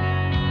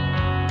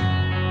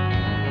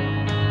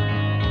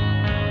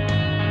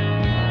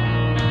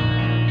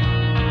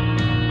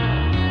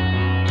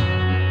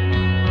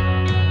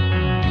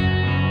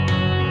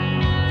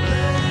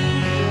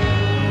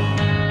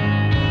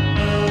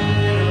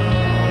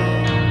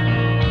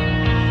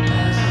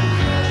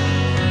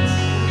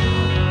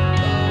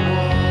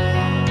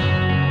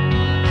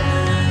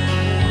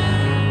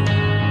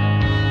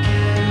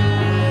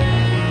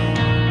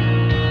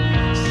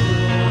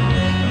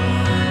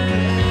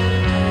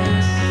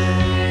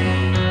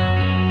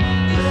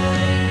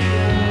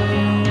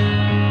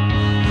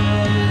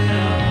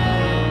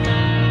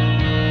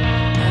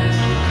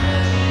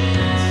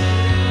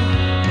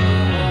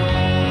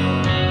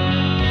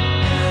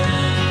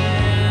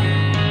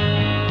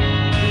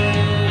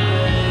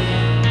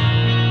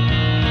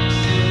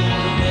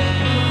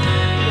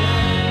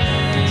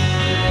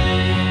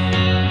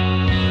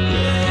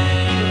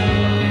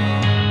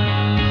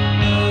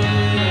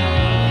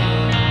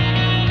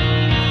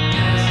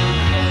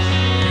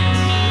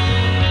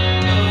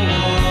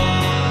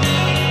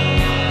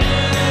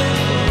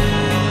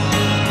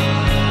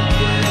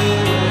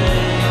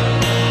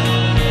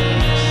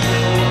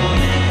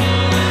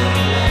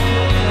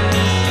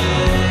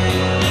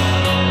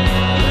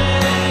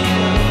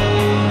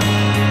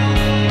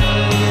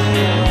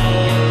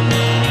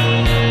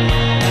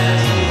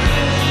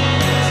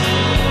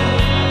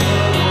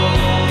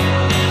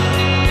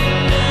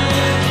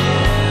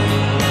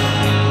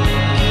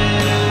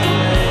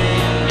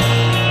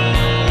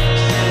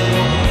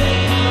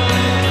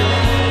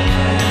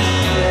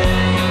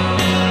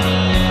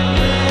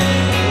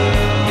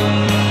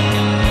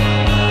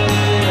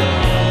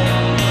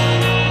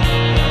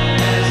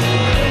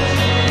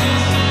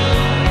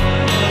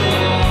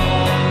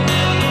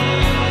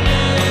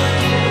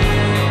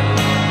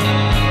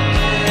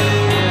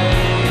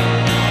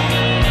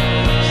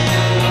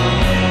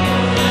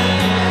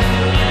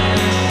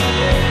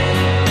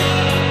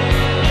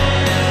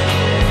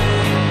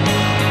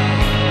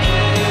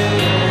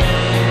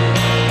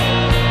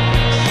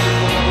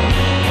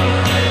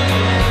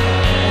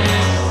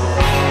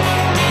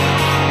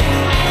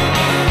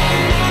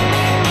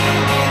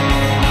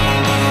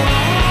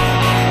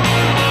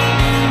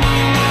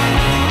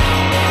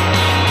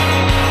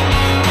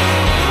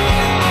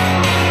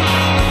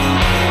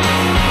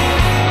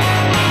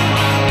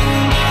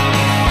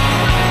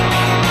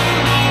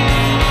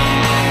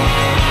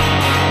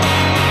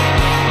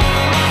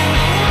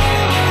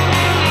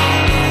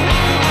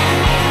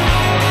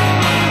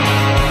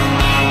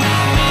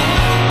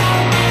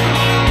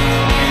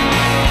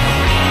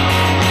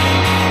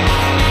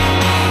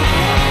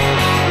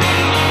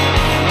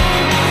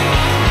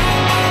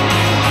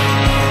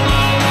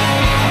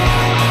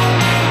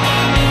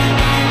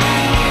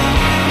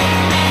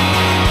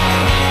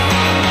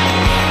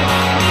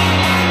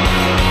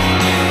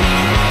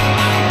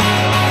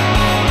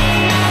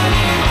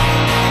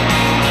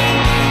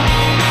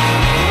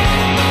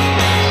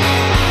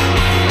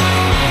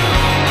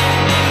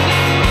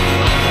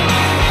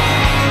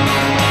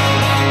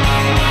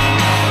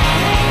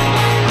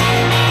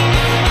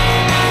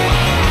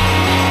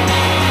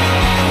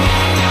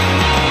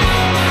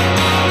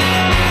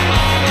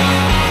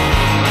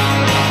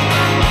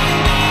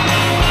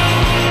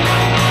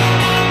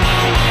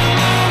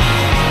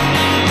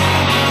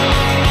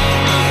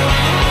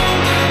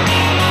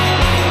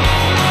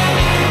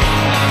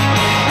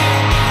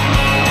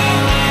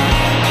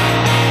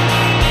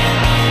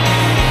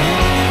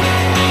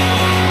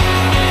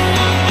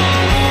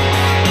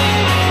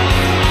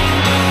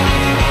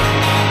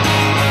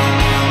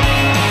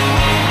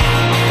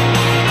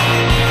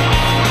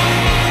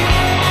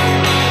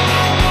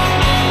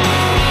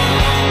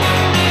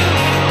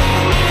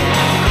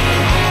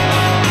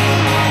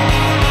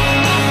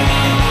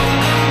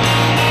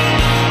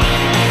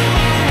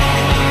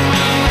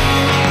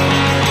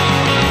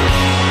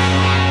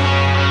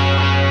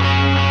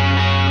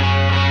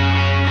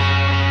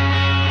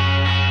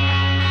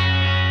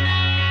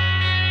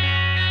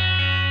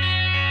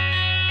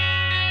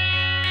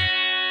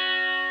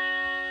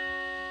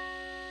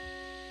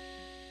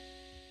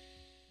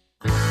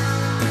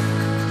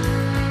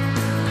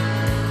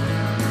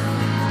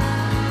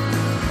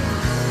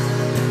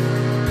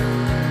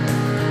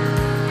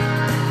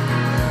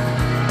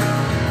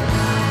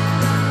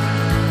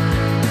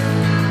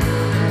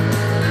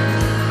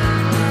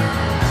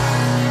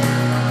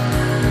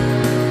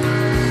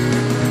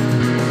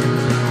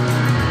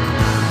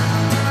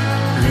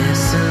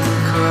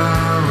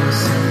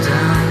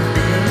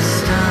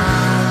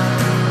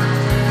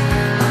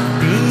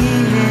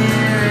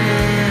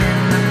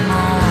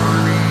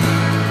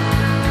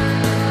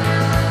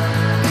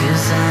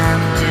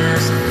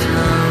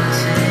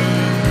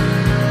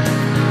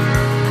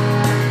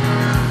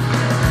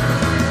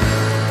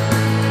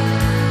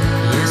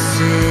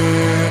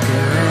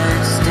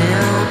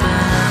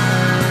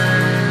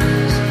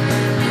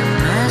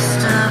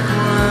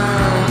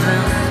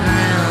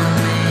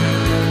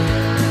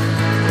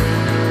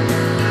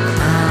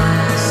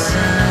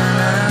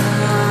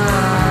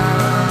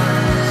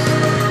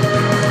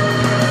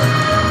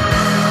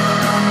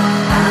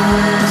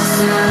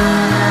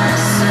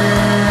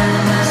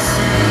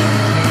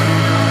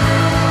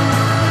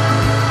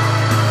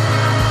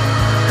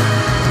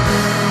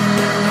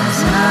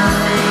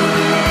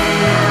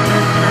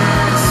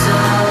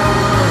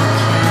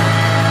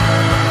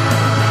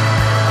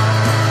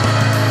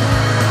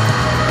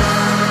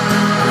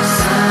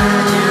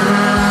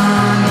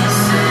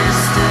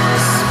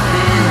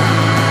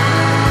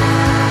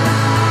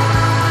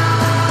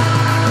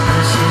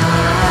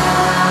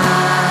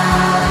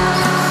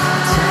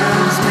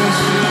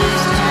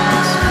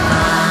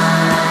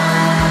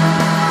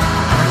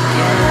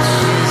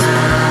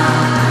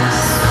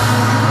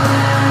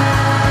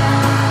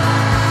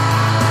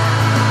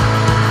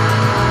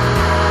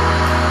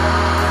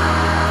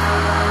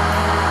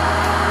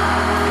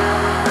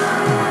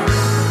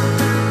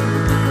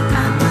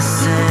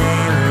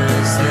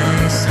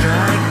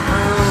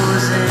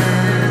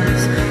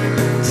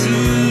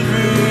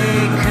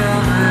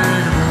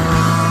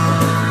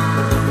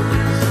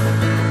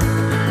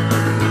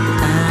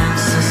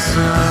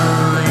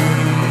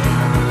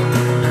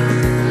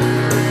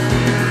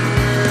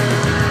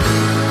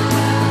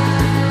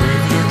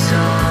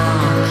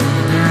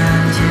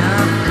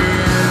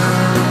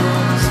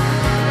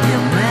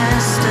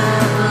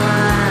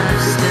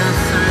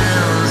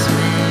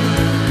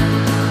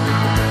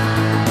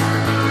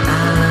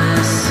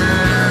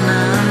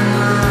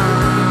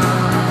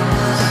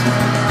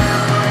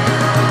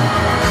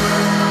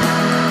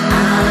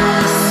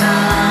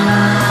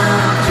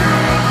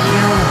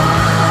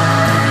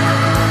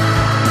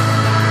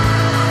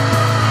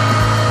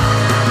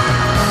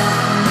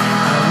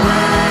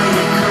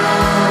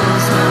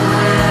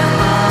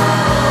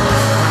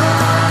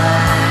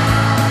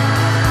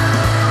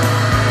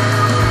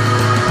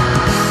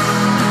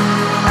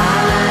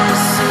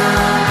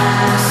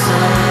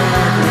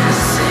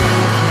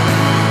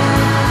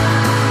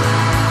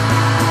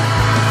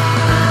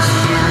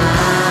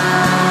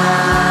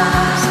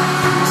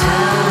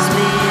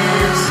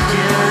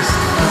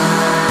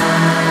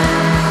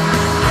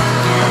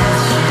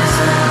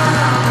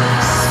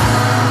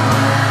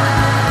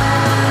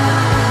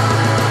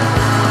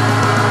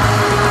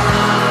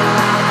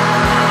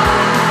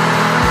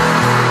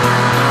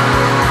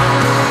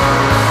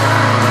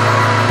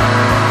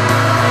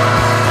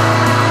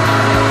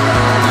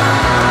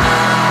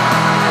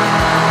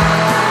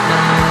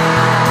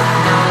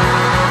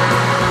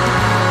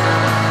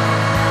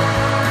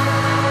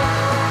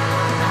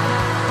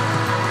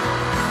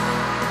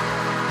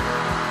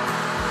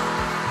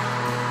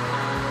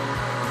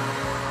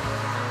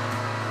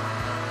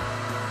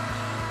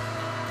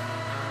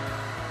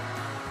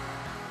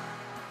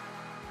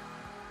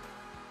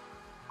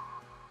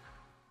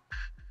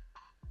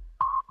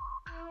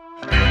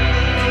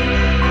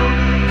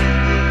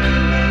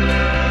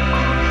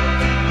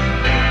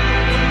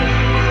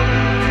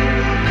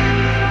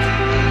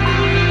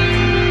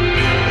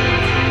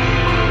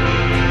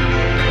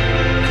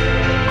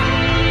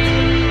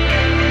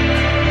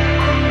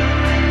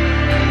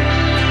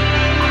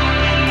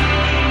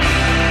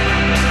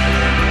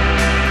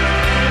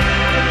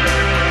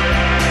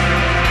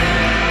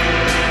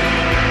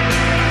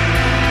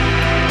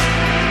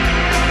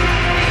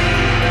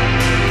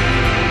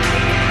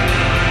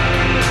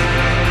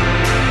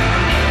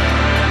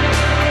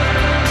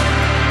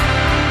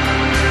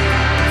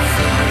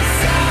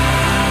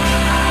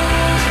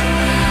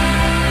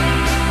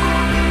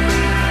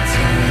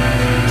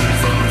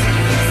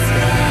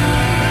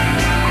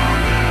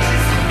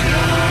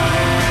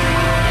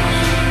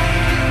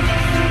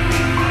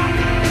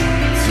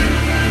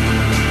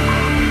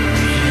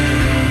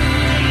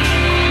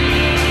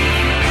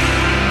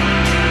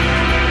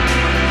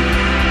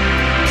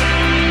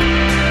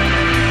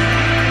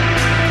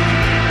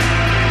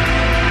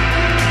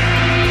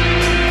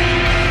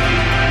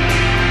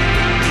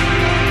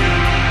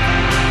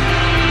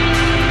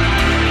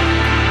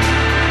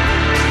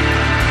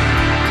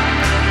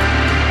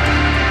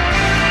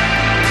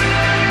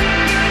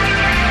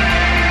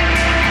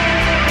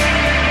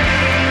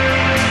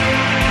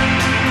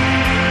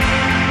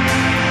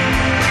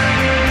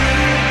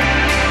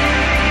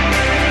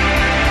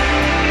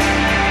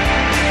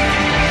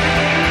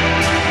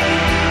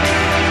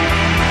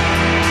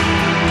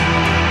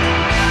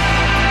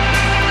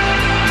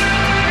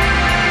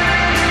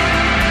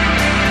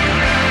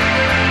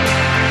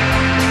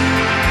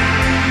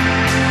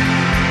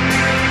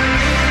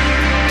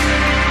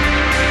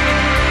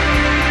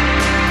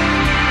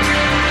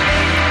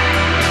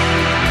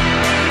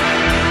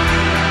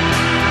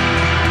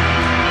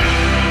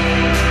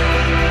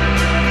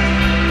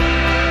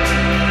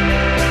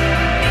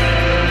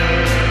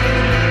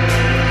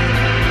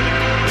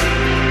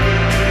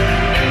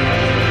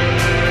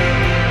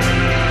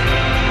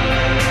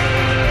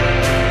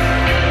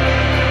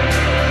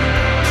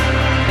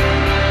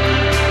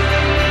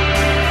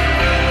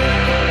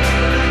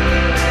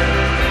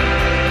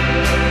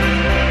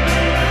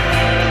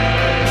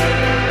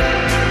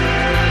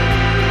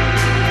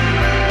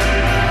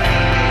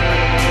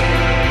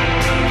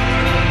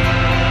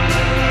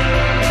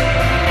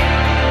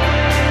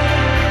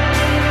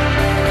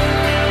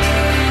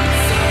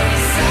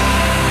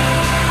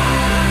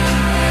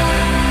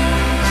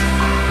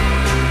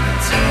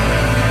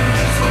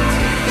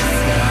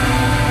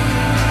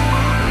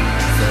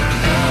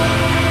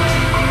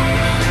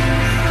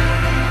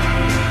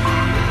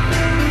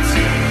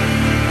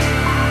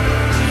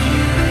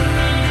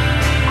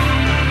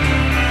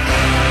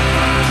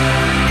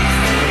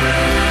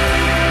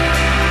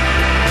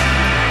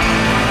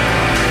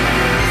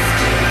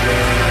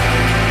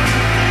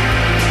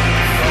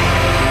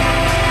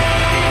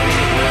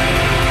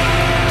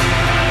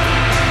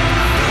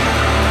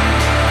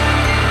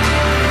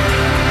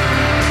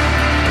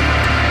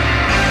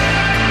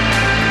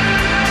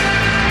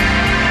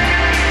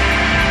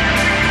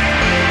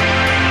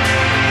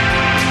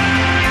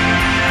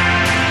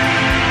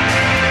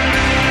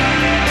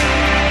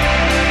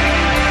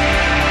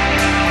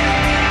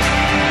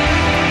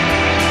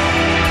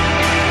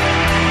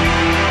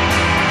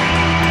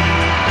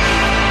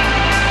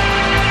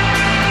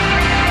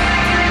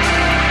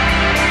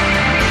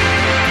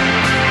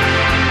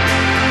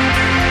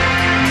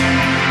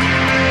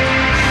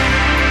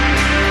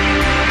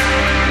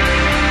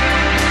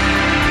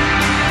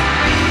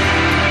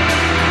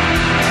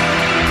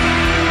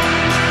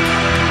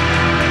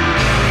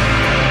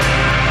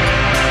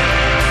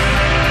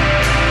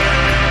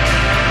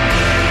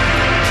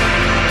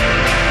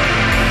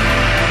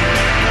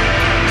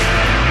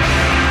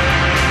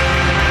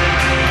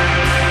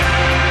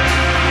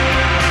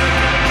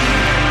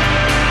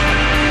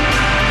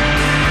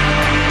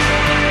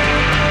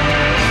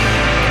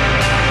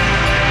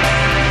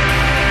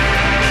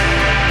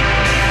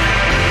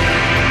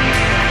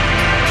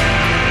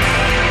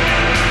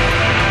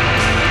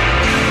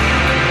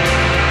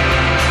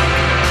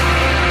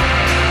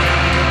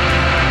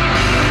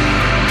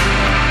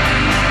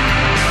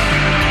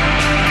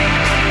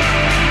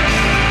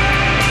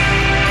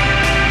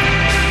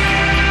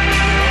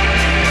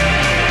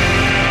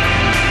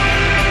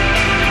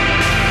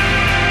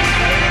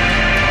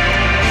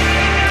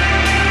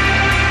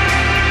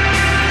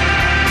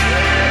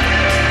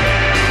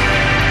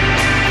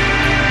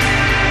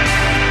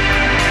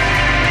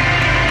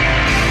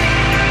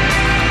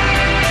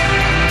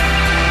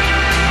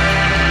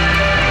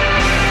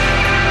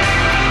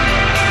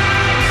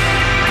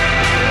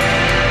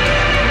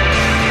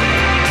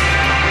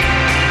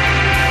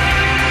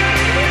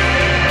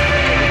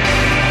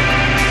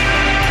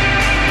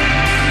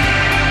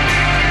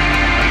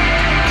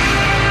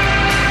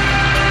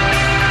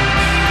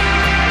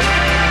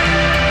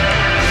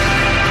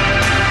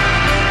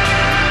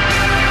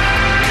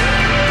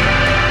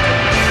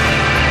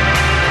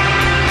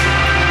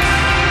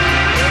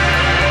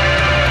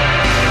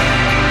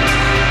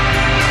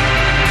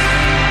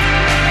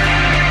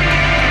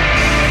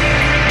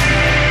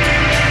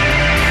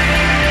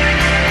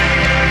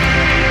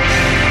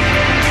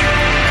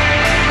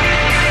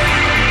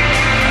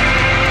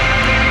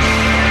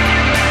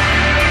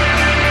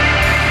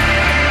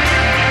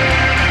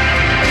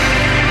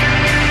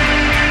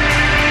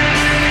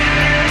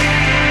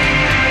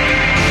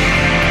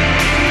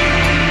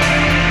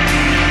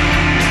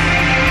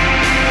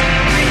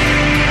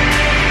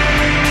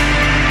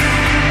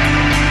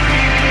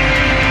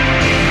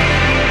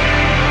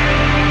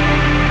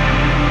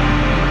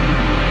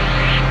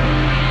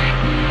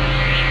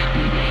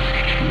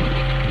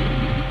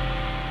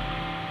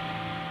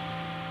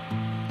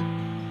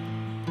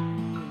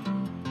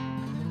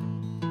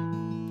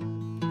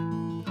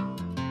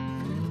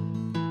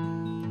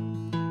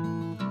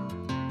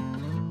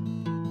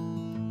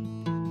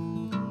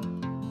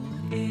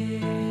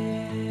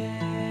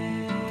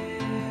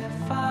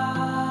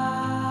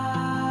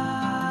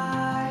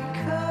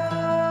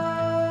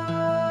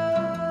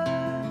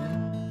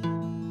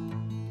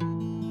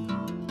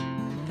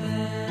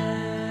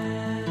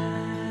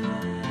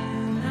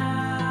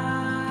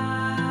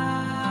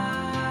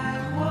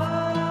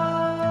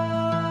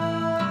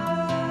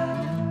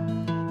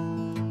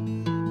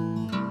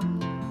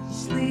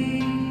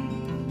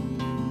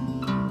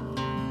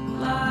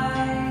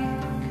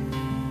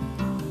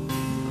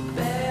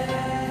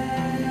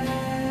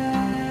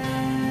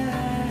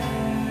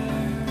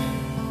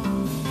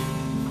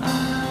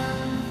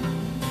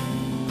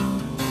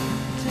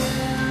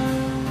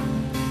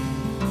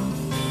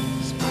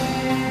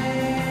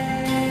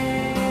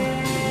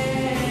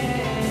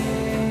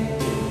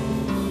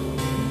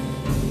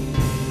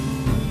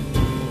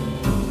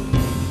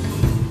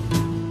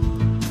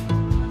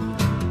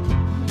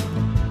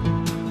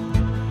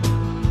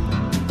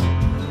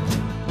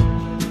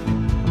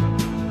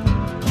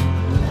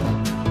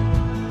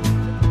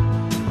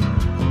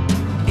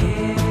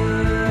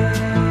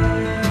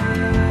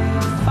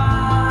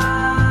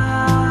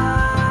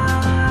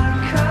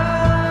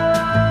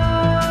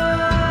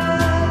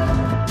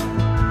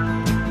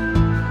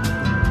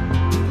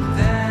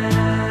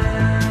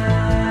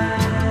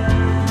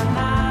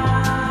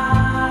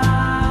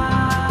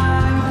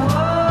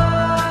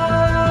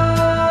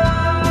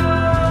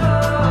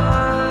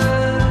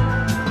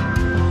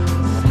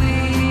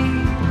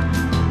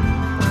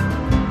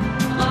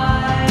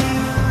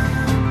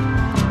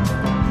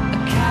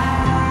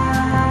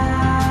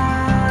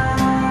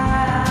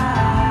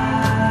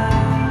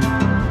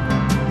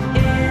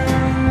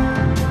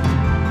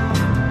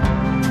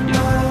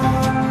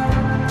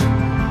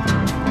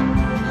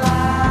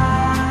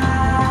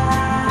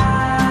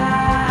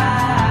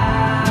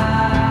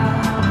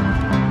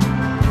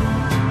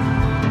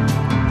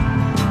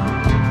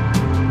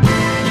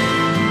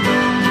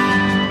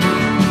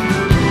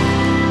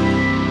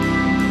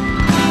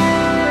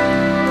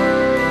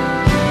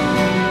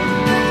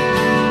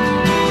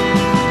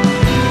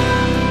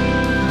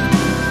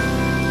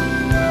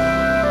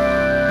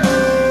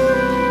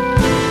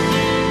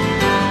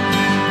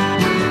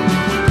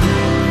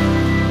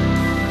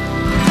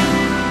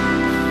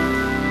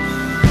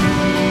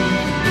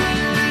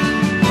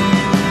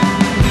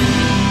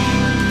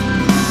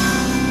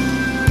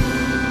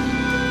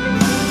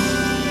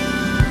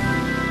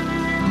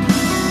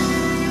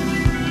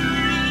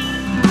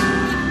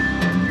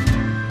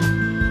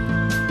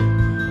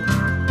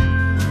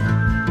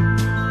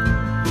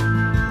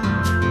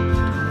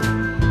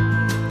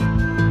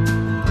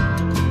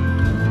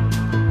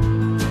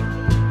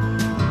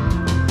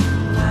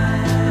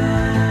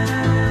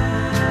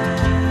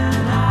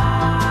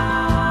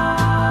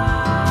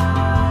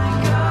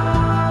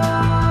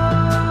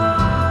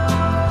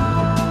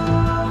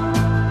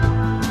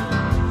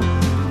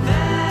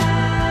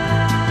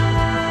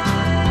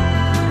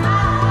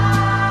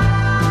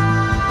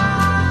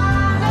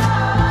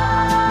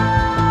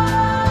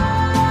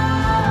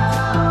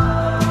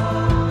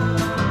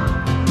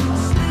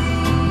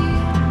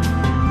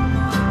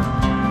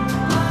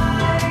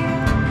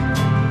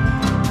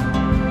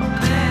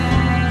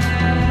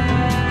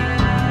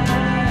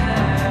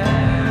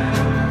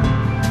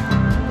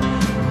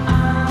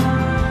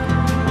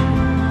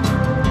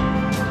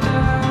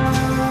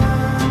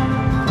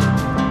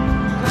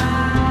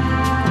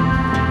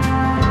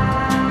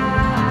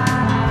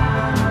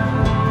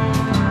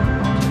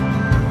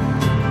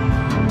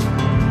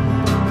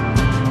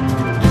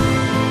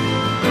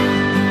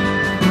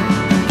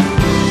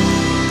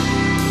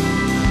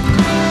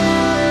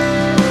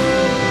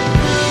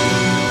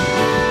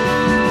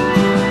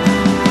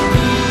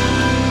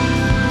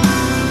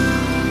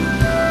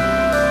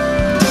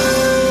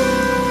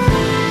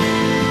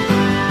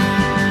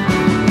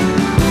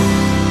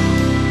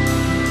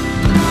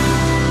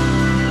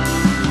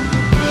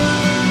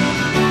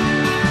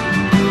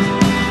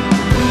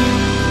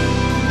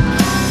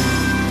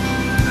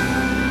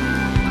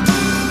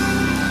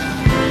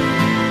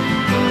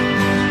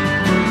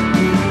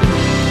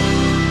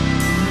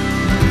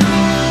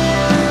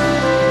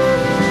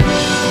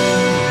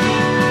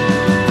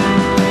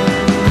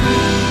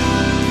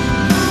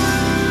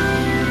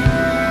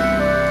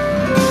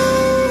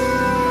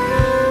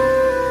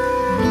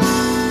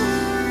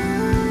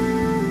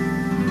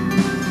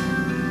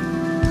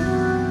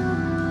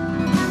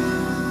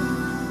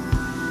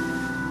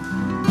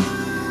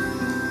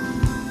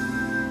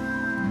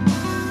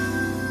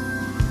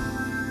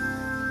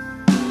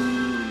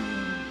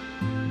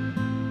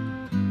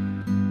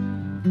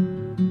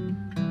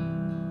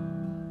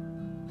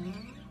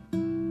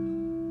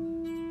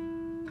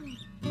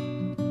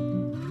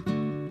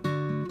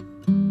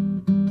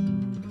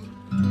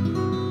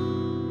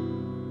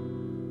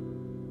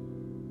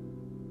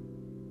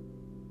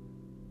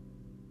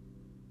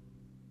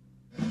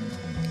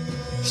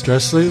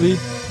 Stressed lately?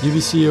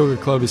 UBC Yoga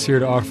Club is here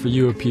to offer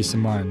you a peace of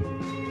mind.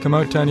 Come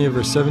out to any of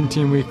our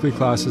 17 weekly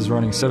classes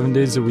running 7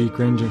 days a week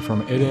ranging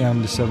from 8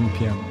 a.m. to 7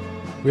 p.m.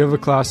 We have a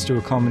class to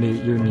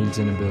accommodate your needs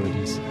and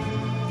abilities.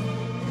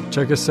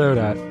 Check us out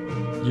at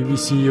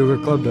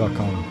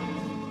ubcyogaclub.com.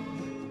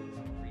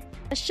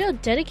 A show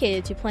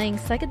dedicated to playing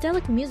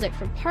psychedelic music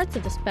from parts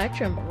of the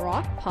spectrum: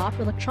 rock, pop,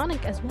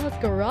 electronic, as well as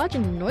garage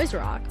and noise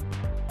rock.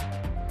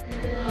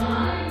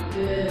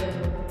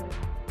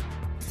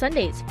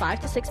 Sundays,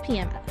 5 to 6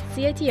 p.m. at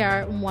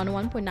CITR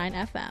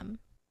 101.9 FM.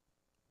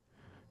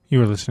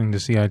 You are listening to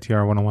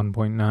CITR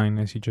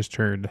 101.9, as you just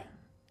heard.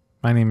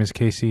 My name is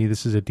Casey.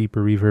 This is a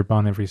Deeper Reverb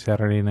on every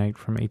Saturday night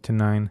from 8 to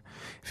 9.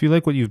 If you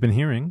like what you've been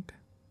hearing,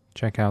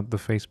 check out the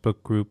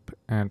Facebook group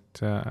at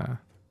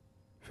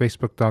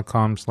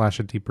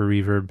facebook.com/a deeper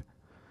reverb,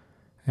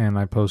 and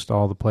I post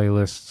all the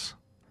playlists.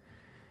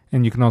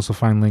 And you can also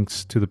find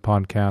links to the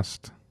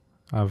podcast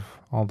of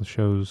all the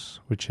shows,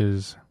 which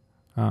is,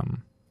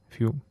 if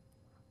you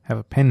have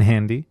a pen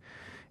handy,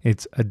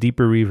 it's a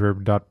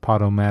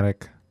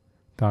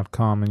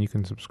deeperreverb.podomatic.com, and you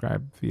can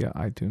subscribe via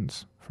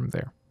iTunes from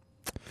there.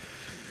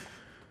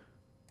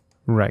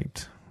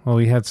 Right. Well,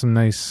 we had some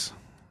nice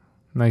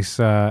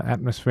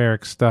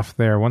atmospheric stuff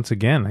there. Once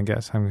again, I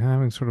guess I'm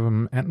having sort of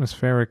an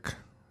atmospheric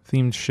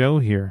themed show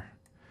here.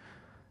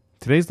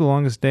 Today's the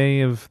longest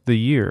day of the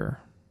year.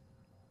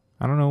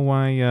 I don't know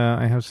why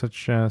I have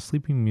such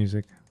sleeping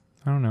music.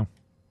 I don't know.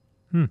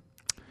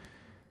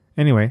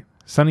 Anyway,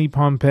 Sunny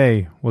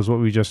Pompeii was what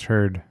we just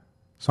heard.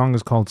 The song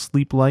is called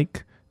Sleep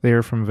Like.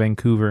 They're from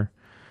Vancouver.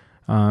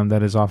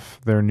 That is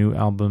off their new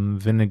album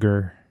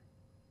Vinegar.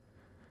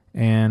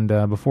 And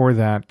before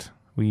that,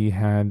 we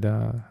had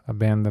a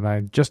band that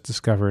I just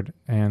discovered,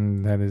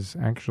 and that is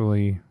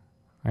actually,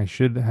 I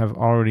should have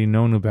already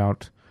known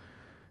about,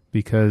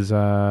 because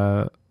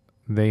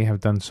they have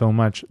done so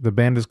much. The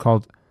band is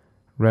called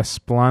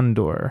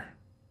Resplendor.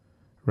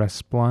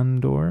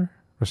 Resplendor?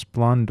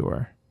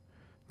 Resplendor.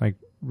 Like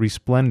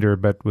Resplendor,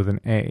 but with an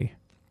A.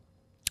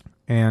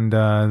 And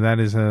that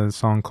is a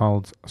song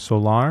called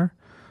Solar,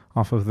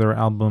 off of their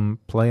album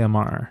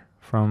Playamar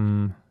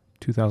from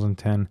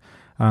 2010.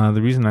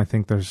 The reason I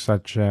think there's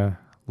such a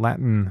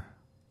Latin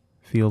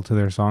feel to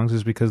their songs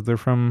is because they're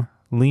from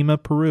Lima,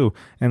 Peru.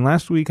 And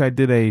last week I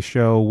did a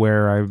show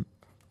where I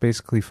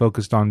basically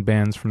focused on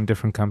bands from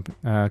different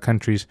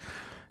countries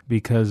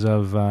because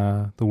of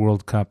the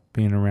World Cup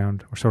being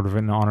around, or sort of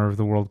in honor of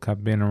the World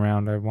Cup being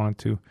around. I wanted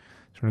to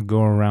sort of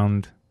go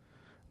around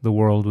the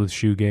world with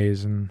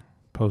shoegaze and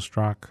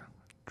post-rock,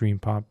 dream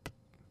pop,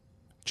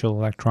 chill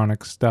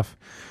electronic stuff,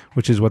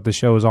 which is what the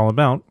show is all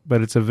about.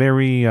 But it's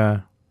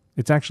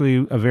it's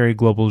actually a very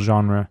global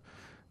genre,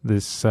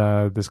 this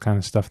kind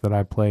of stuff that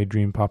I play,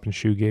 dream pop and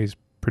shoegaze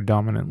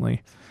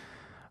predominantly.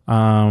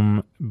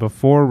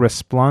 Before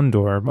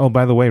Resplendor, oh,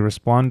 by the way,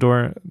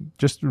 Resplendor,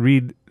 just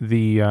read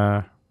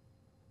the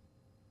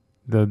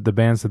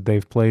bands that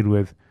they've played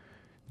with: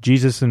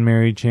 Jesus and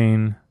Mary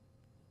Chain,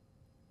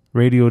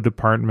 Radio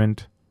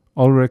Department,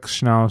 Ulrich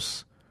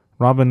Schnaus,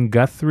 Robin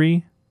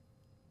Guthrie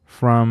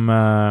from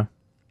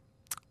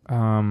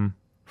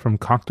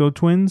Cocteau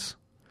Twins,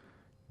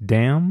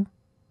 Damn,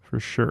 for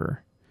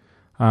sure,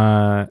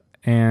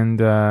 and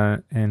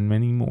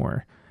many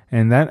more.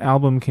 And that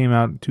album came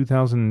out in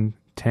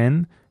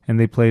 2010, and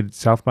they played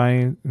South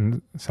by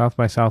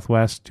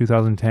Southwest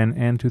 2010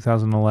 and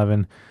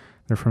 2011.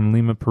 They're from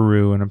Lima,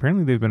 Peru, and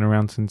apparently they've been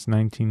around since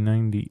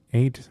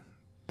 1998.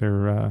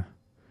 Or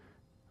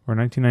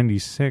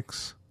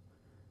 1996,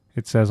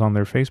 it says on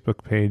their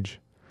Facebook page.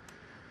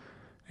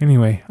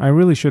 Anyway, I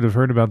really should have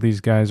heard about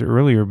these guys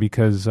earlier,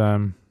 because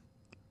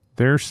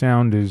their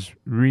sound is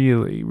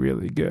really,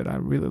 really good. I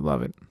really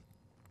love it.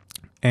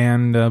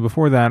 And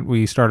before that,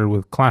 we started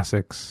with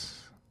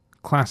classics.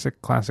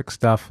 Classic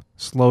stuff.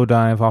 Slow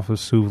Dive off of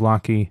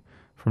Souvlaki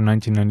from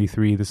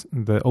 1993.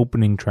 The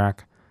opening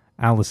track,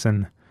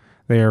 Allison.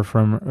 They are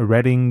from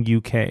Reading,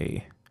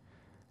 UK.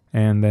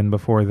 And then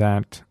before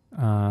that,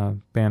 a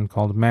band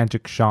called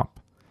Magic Shop.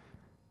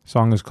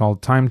 Song is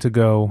called Time to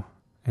Go,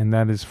 and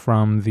that is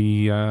from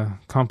the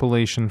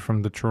compilation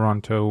from the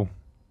Toronto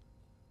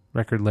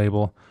record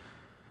label.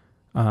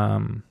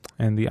 And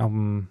the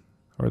album,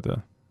 or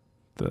the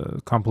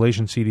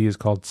compilation CD, is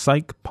called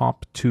Psych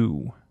Pop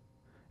 2.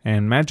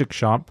 And Magic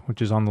Shop,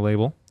 which is on the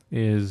label,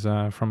 is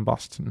from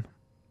Boston.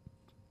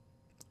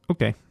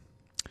 Okay.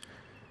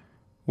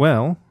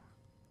 Well,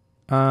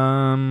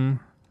 DJ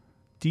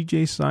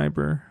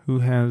Cyber, who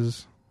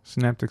has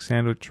Synaptic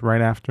Sandwich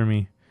right after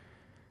me,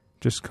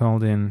 just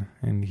called in,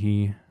 and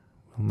he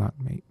will not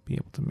be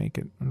able to make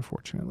it,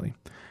 unfortunately.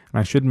 And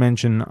I should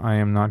mention I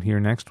am not here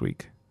next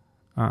week.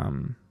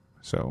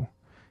 So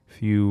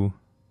if you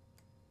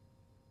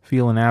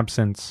feel an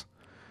absence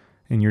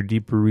in your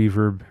Deeper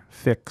Reverb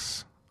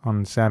fix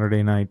on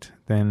Saturday night,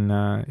 then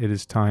it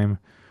is time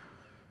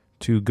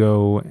to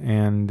go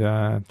and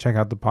check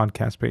out the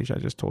podcast page I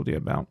just told you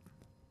about.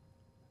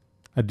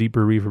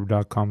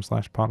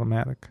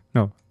 adeeperreverb.com/podomatic.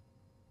 No.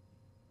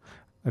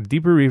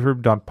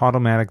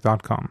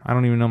 adeeperreverb.podomatic.com. I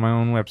don't even know my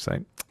own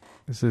website.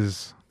 This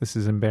is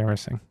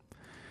embarrassing.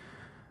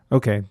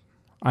 Okay,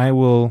 I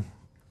will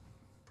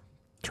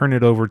turn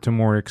it over to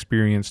more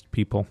experienced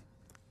people.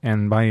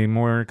 And by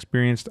more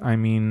experienced, I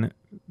mean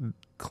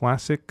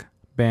classic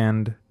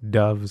band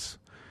Doves.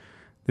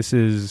 This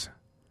is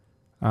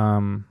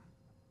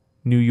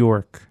New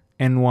York,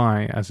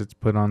 NY, as it's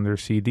put on their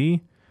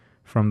CD,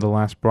 from The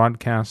Last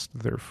Broadcast,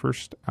 their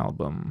first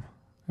album,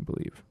 I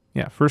believe.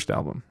 Yeah, first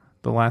album,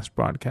 The Last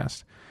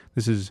Broadcast.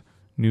 This is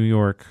New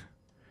York,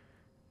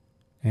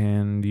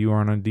 and you are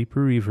on a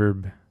deeper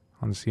reverb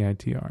on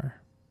CITR.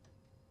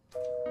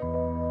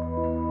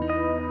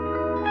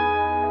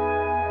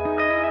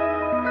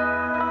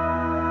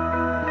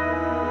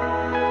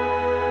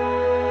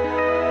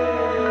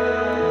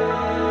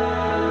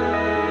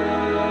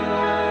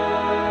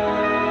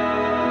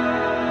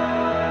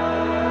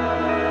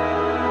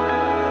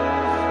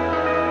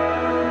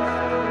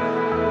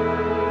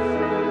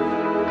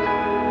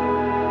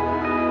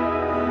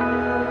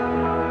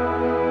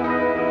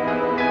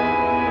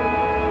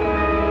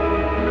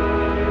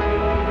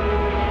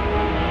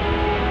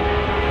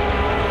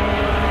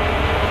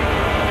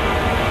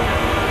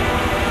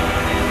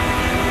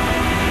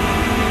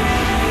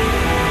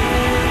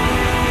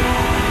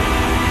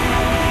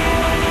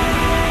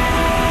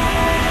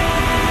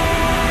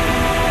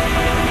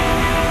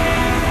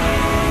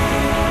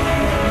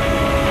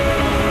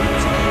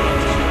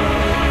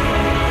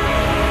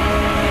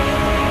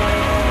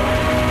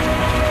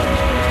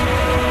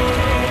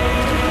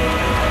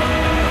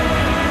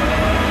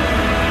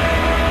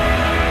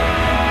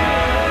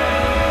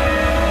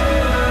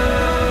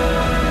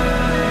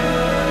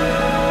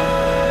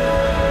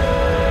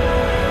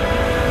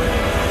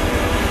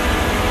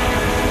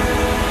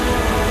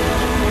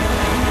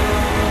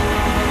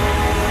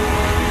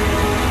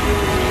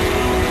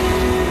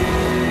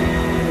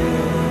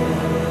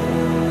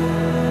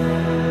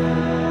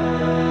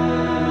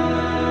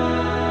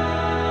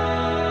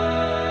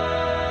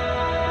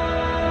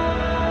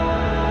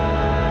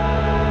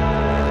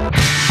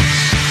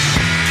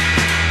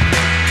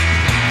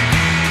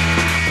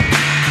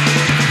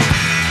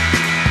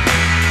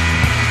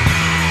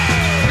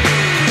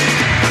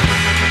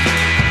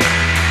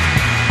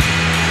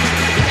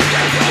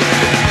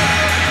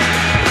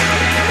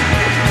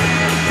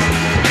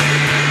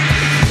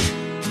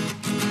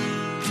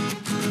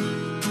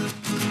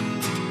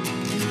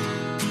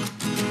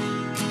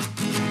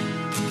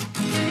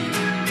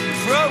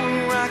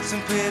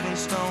 and paving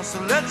stones,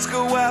 so let's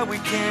go while we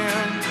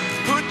can.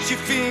 Put your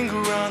finger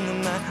on the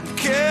map, who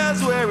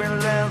cares where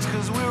it lands,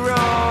 cause we're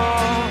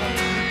all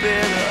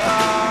better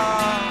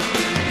off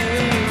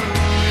in you.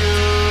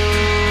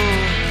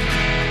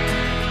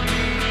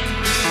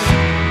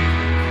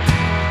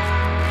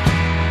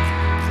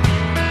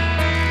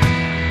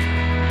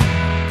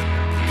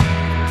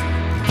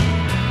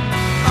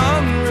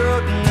 On the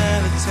road and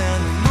out of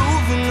town,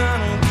 moving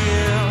on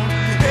again.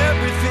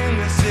 Everything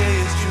they say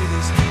is true,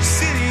 this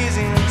city's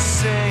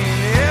insane.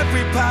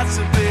 Every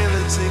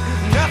possibility,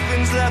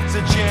 nothing's left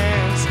to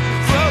chance.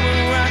 Flowing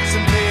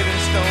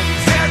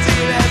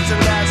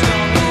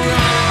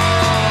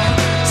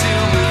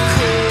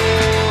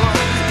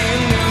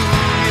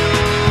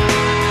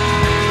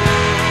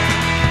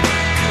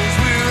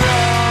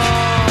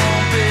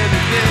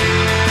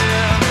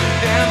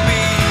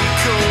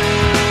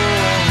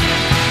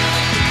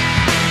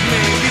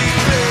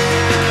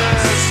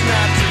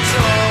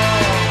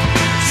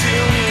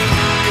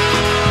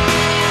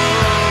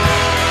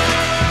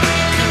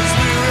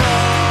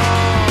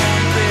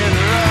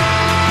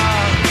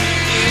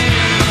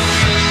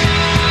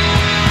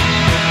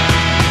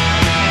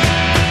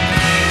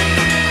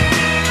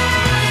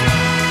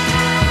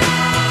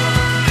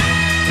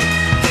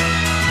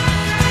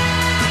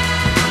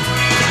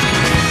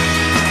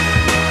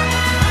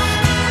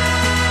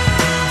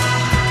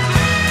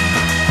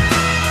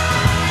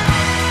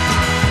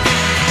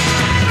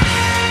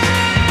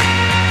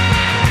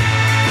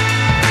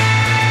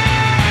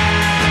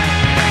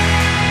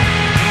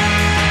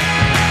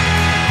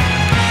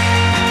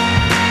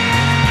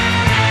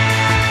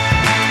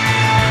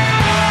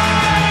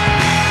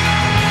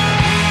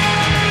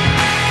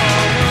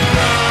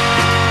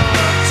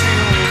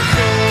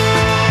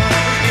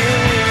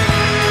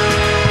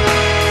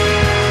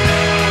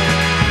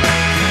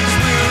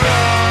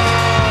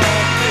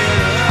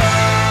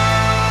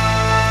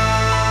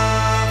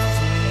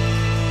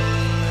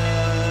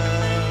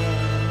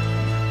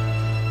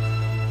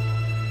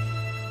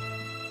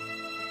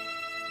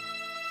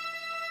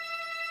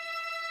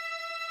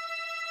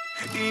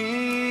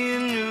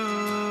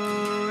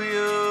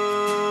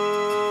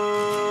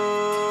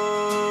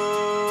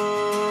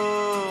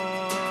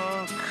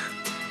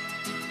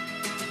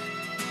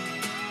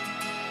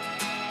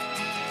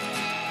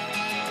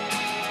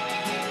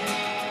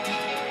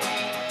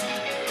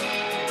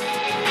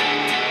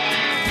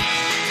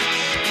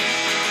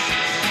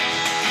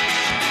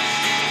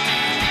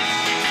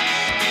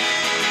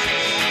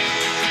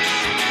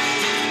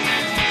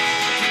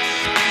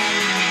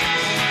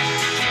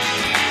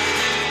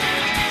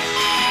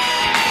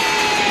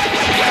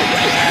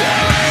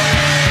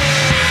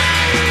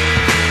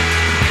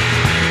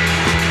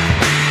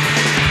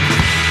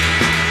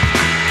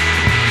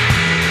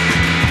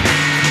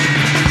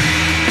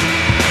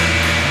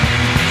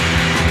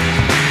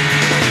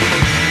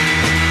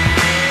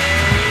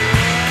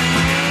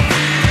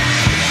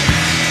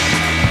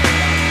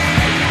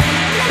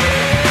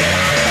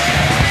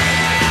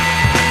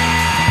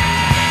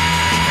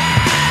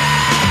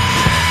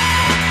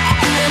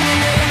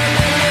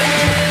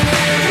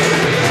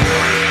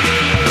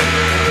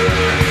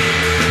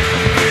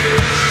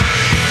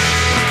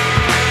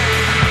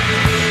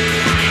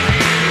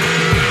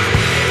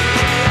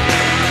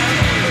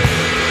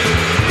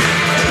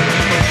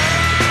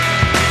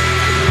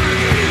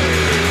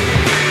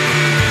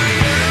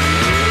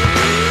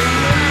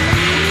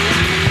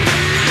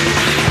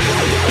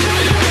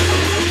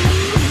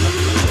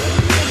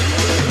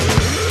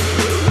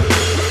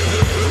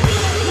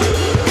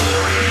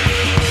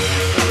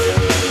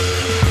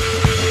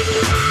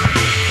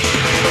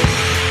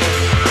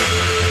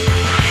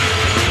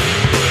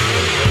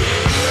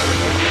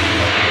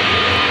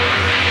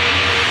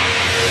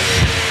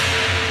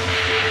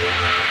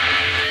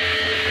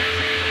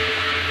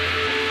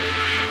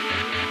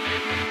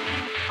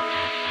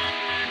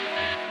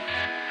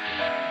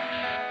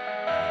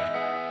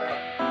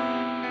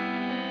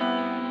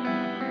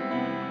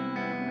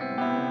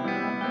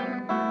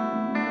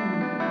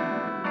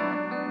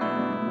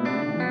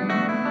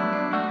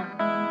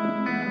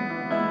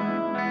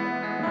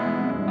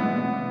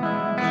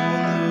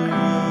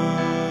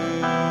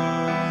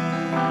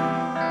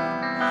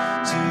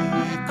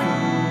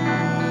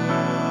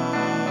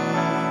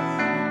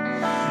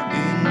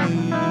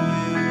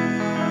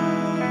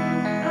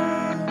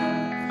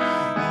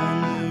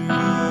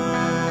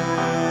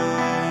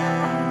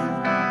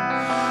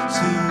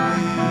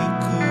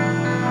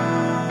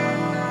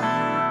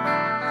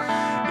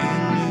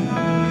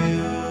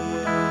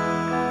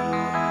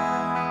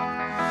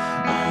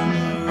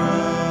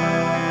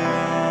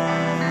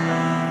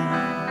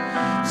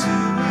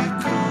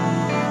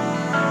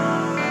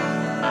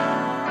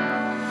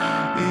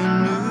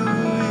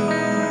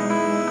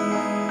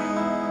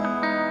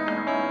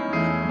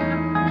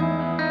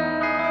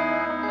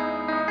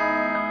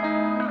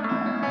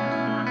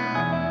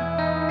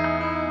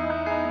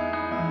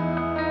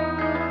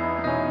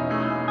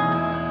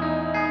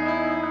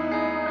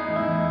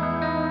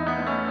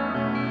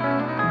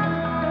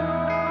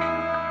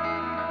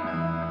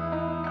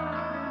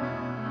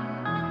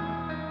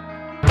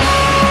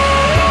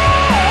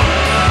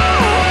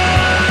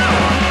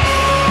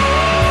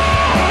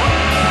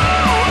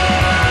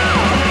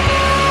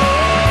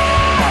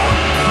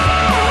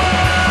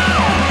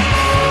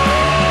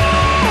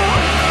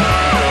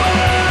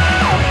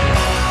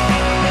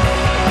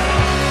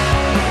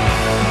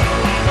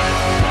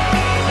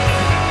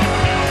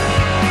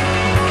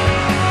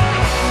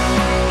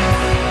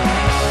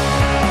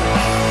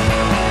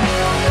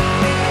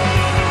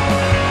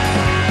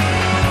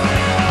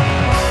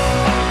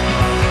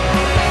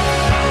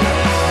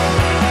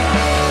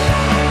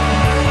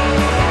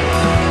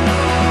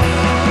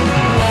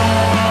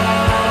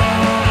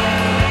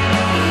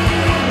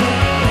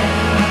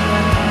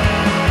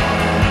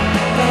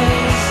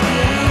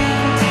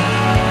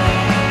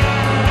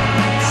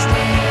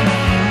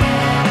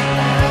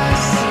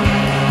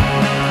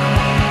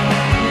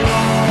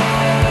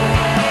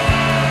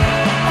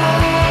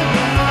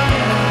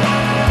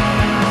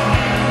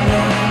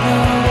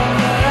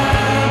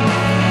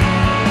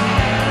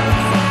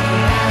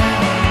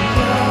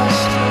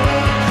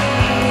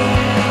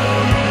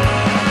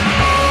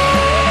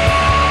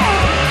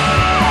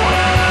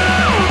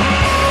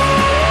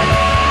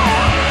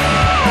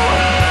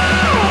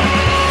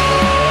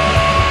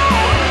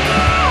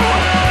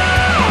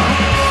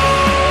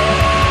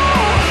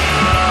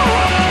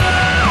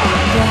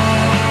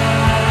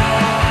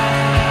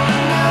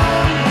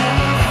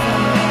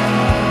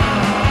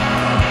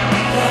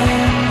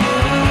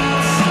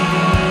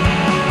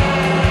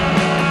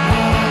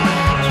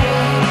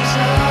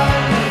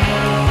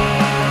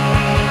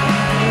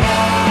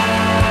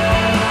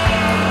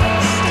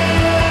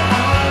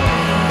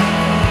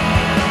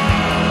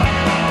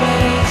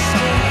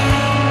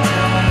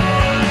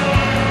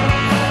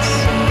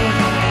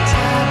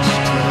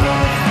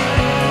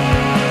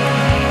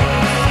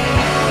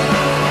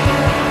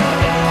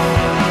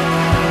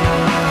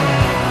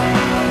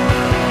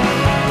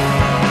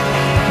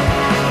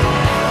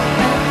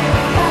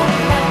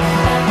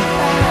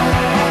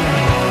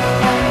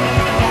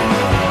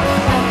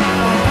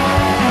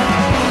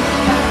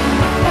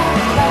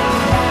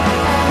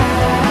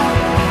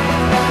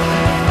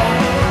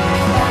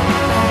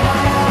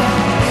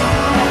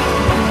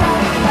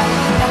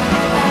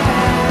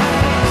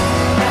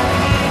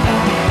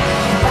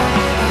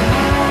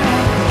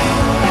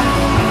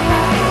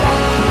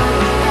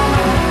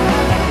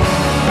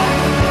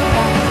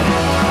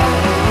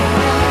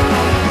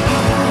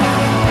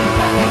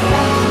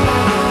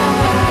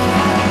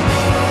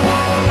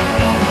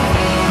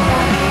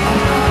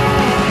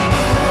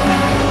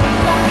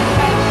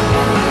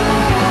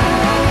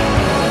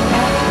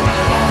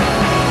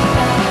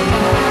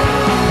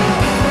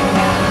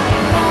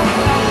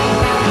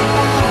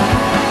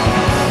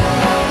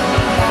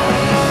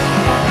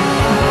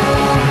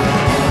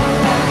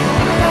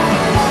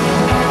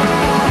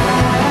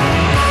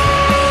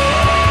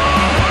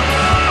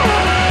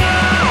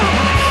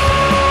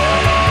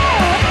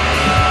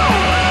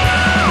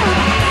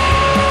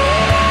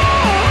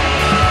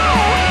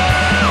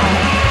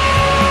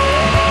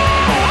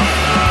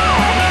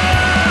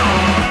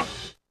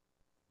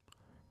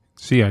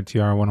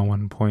CITR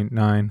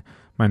 101.9.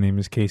 My name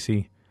is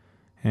Casey,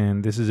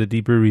 and this is a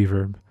deeper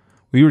reverb.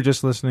 We were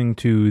just listening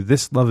to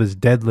This Love Is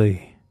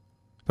Deadly.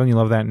 Don't you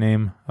love that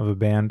name of a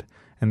band?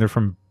 And they're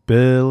from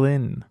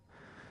Berlin.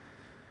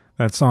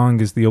 That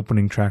song is the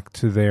opening track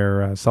to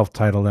their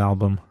self-titled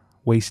album.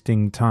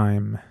 Wasting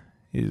Time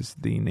is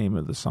the name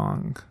of the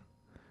song.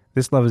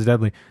 This Love Is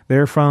Deadly.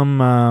 They're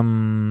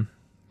from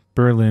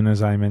Berlin,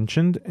 as I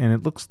mentioned, and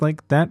it looks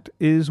like that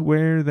is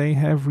where they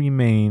have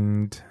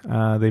remained.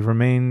 They've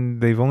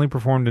only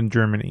performed in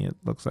Germany, it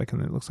looks like,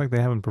 and it looks like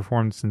they haven't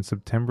performed since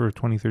September of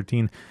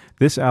 2013.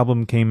 This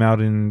album came out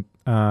in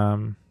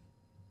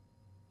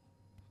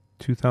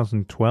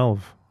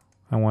 2012,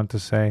 I want to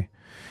say.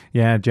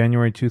 Yeah,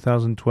 January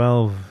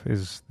 2012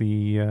 is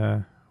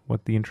the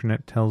what the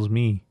internet tells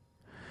me.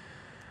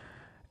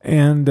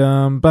 And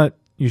but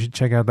you should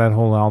check out that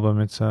whole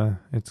album. It's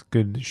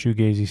good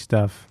shoegazy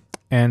stuff.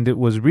 And it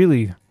was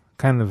really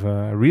kind of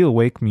a real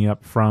wake me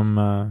up from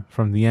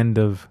the end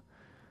of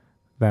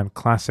that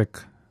classic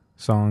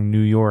song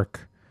New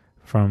York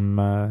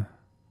from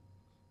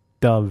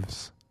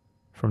Doves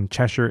from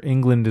Cheshire,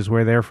 England is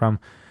where they're from.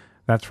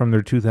 That's from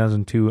their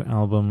 2002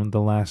 album,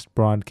 The Last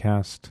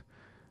Broadcast.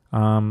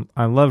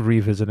 I love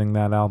revisiting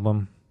that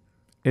album.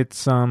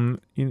 It's I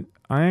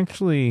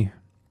actually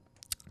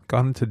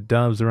got into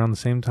Doves around the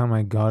same time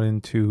I got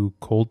into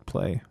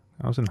Coldplay.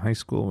 I was in high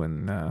school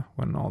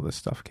when all this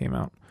stuff came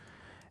out,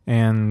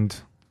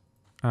 and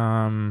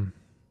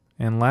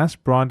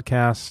Last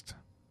Broadcast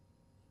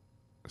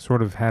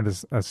sort of had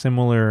a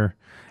similar.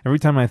 Every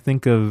time I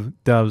think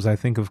of Doves, I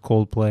think of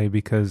Coldplay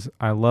because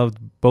I loved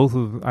both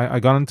of.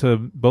 I got into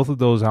both of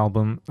those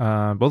albums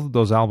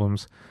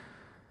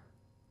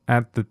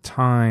at the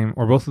time,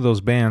 or both of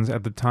those bands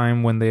at the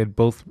time when they had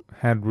both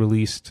had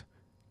released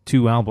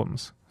 2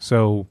 albums.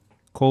 So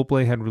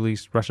Coldplay had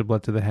released Rush of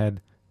Blood to the Head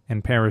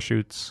and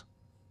Parachutes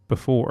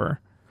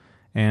before,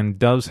 and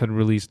Doves had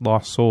released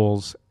Lost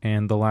Souls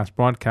and The Last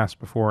Broadcast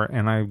before,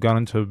 and I got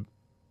into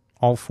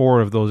all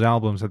 4 of those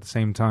albums at the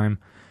same time,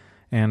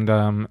 and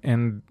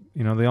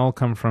you know, they all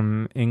come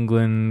from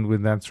England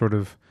with that sort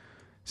of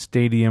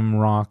stadium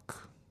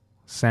rock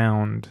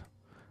sound.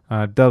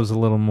 Doves a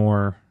little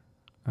more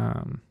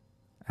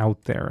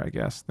out there, I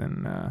guess,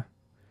 than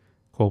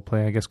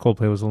Coldplay. I guess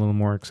Coldplay was a little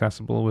more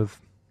accessible with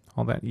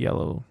all that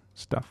yellow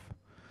stuff.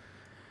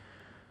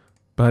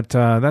 But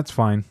that's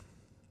fine.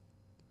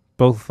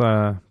 Both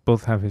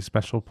have a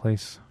special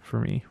place for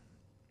me.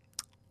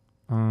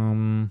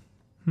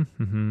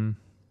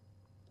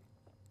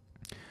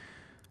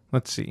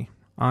 Let's see.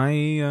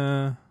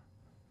 I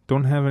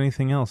don't have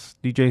anything else.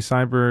 DJ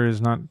Cyber is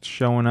not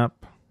showing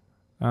up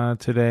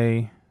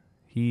today.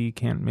 He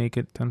can't make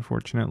it,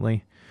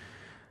 unfortunately.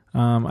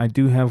 I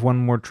do have one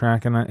more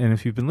track, and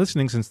if you've been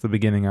listening since the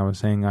beginning, I was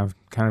saying I'm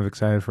kind of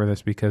excited for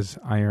this because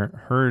I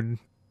heard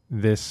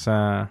this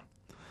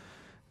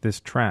this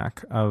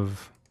track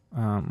of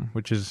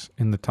which is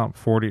in the top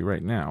 40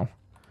 right now.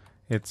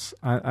 It's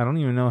I don't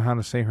even know how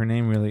to say her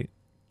name really.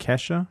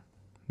 Kesha?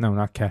 No,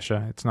 not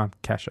Kesha. It's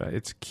not Kesha.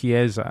 It's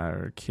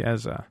Kieza.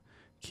 Kieza.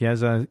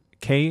 Kieza.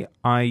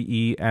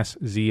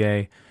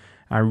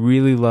 I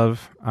really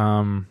love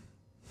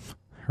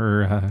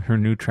her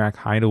new track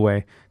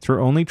Hideaway. It's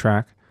her only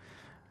track.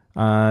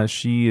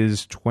 She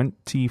is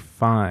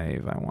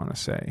 25, I want to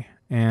say,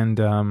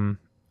 and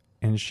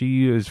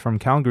she is from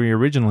Calgary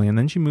originally, and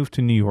then she moved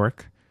to New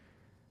York,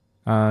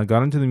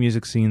 got into the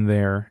music scene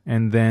there,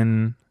 and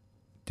then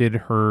did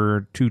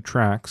her 2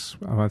 tracks.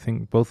 I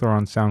think both are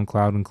on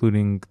SoundCloud,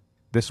 including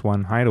this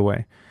one,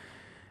 Hideaway.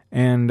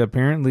 And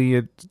apparently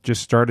it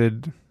just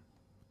started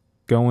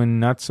going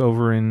nuts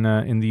over in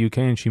the UK,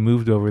 and she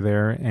moved over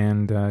there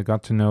and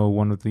got to know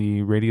one of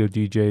the radio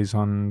DJs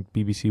on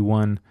BBC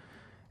One,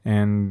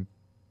 and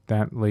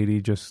that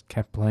lady just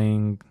kept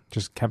playing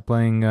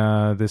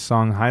this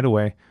song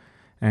Hideaway,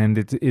 and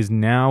it is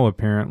now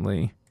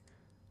apparently,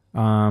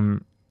 I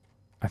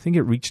think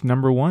it reached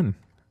number 1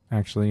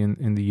 actually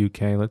in the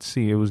UK. Let's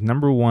see, it was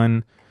number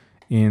 1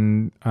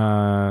 in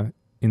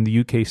the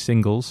UK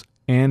singles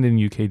and in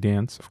UK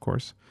dance, of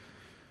course.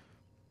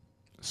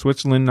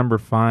 Switzerland number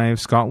 5,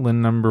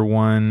 Scotland number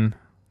 1,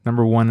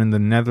 number 1 in the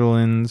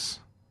Netherlands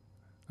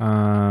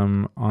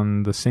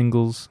on the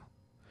singles.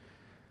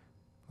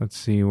 Let's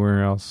see,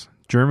 where else?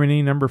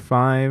 Germany number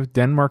 5,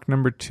 Denmark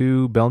number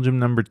 2, Belgium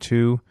number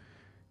 2,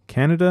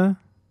 Canada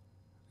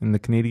in the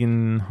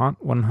Canadian Hot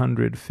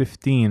 100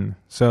 15.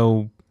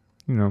 So,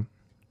 you know,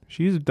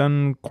 she's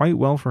done quite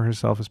well for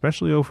herself,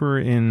 especially over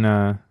in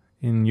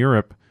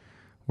Europe,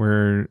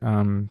 where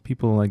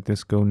people like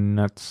this go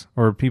nuts,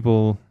 or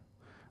people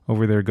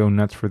over there go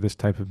nuts for this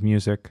type of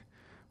music,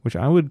 which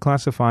I would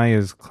classify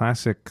as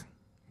classic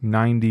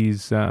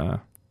 90s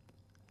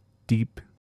deep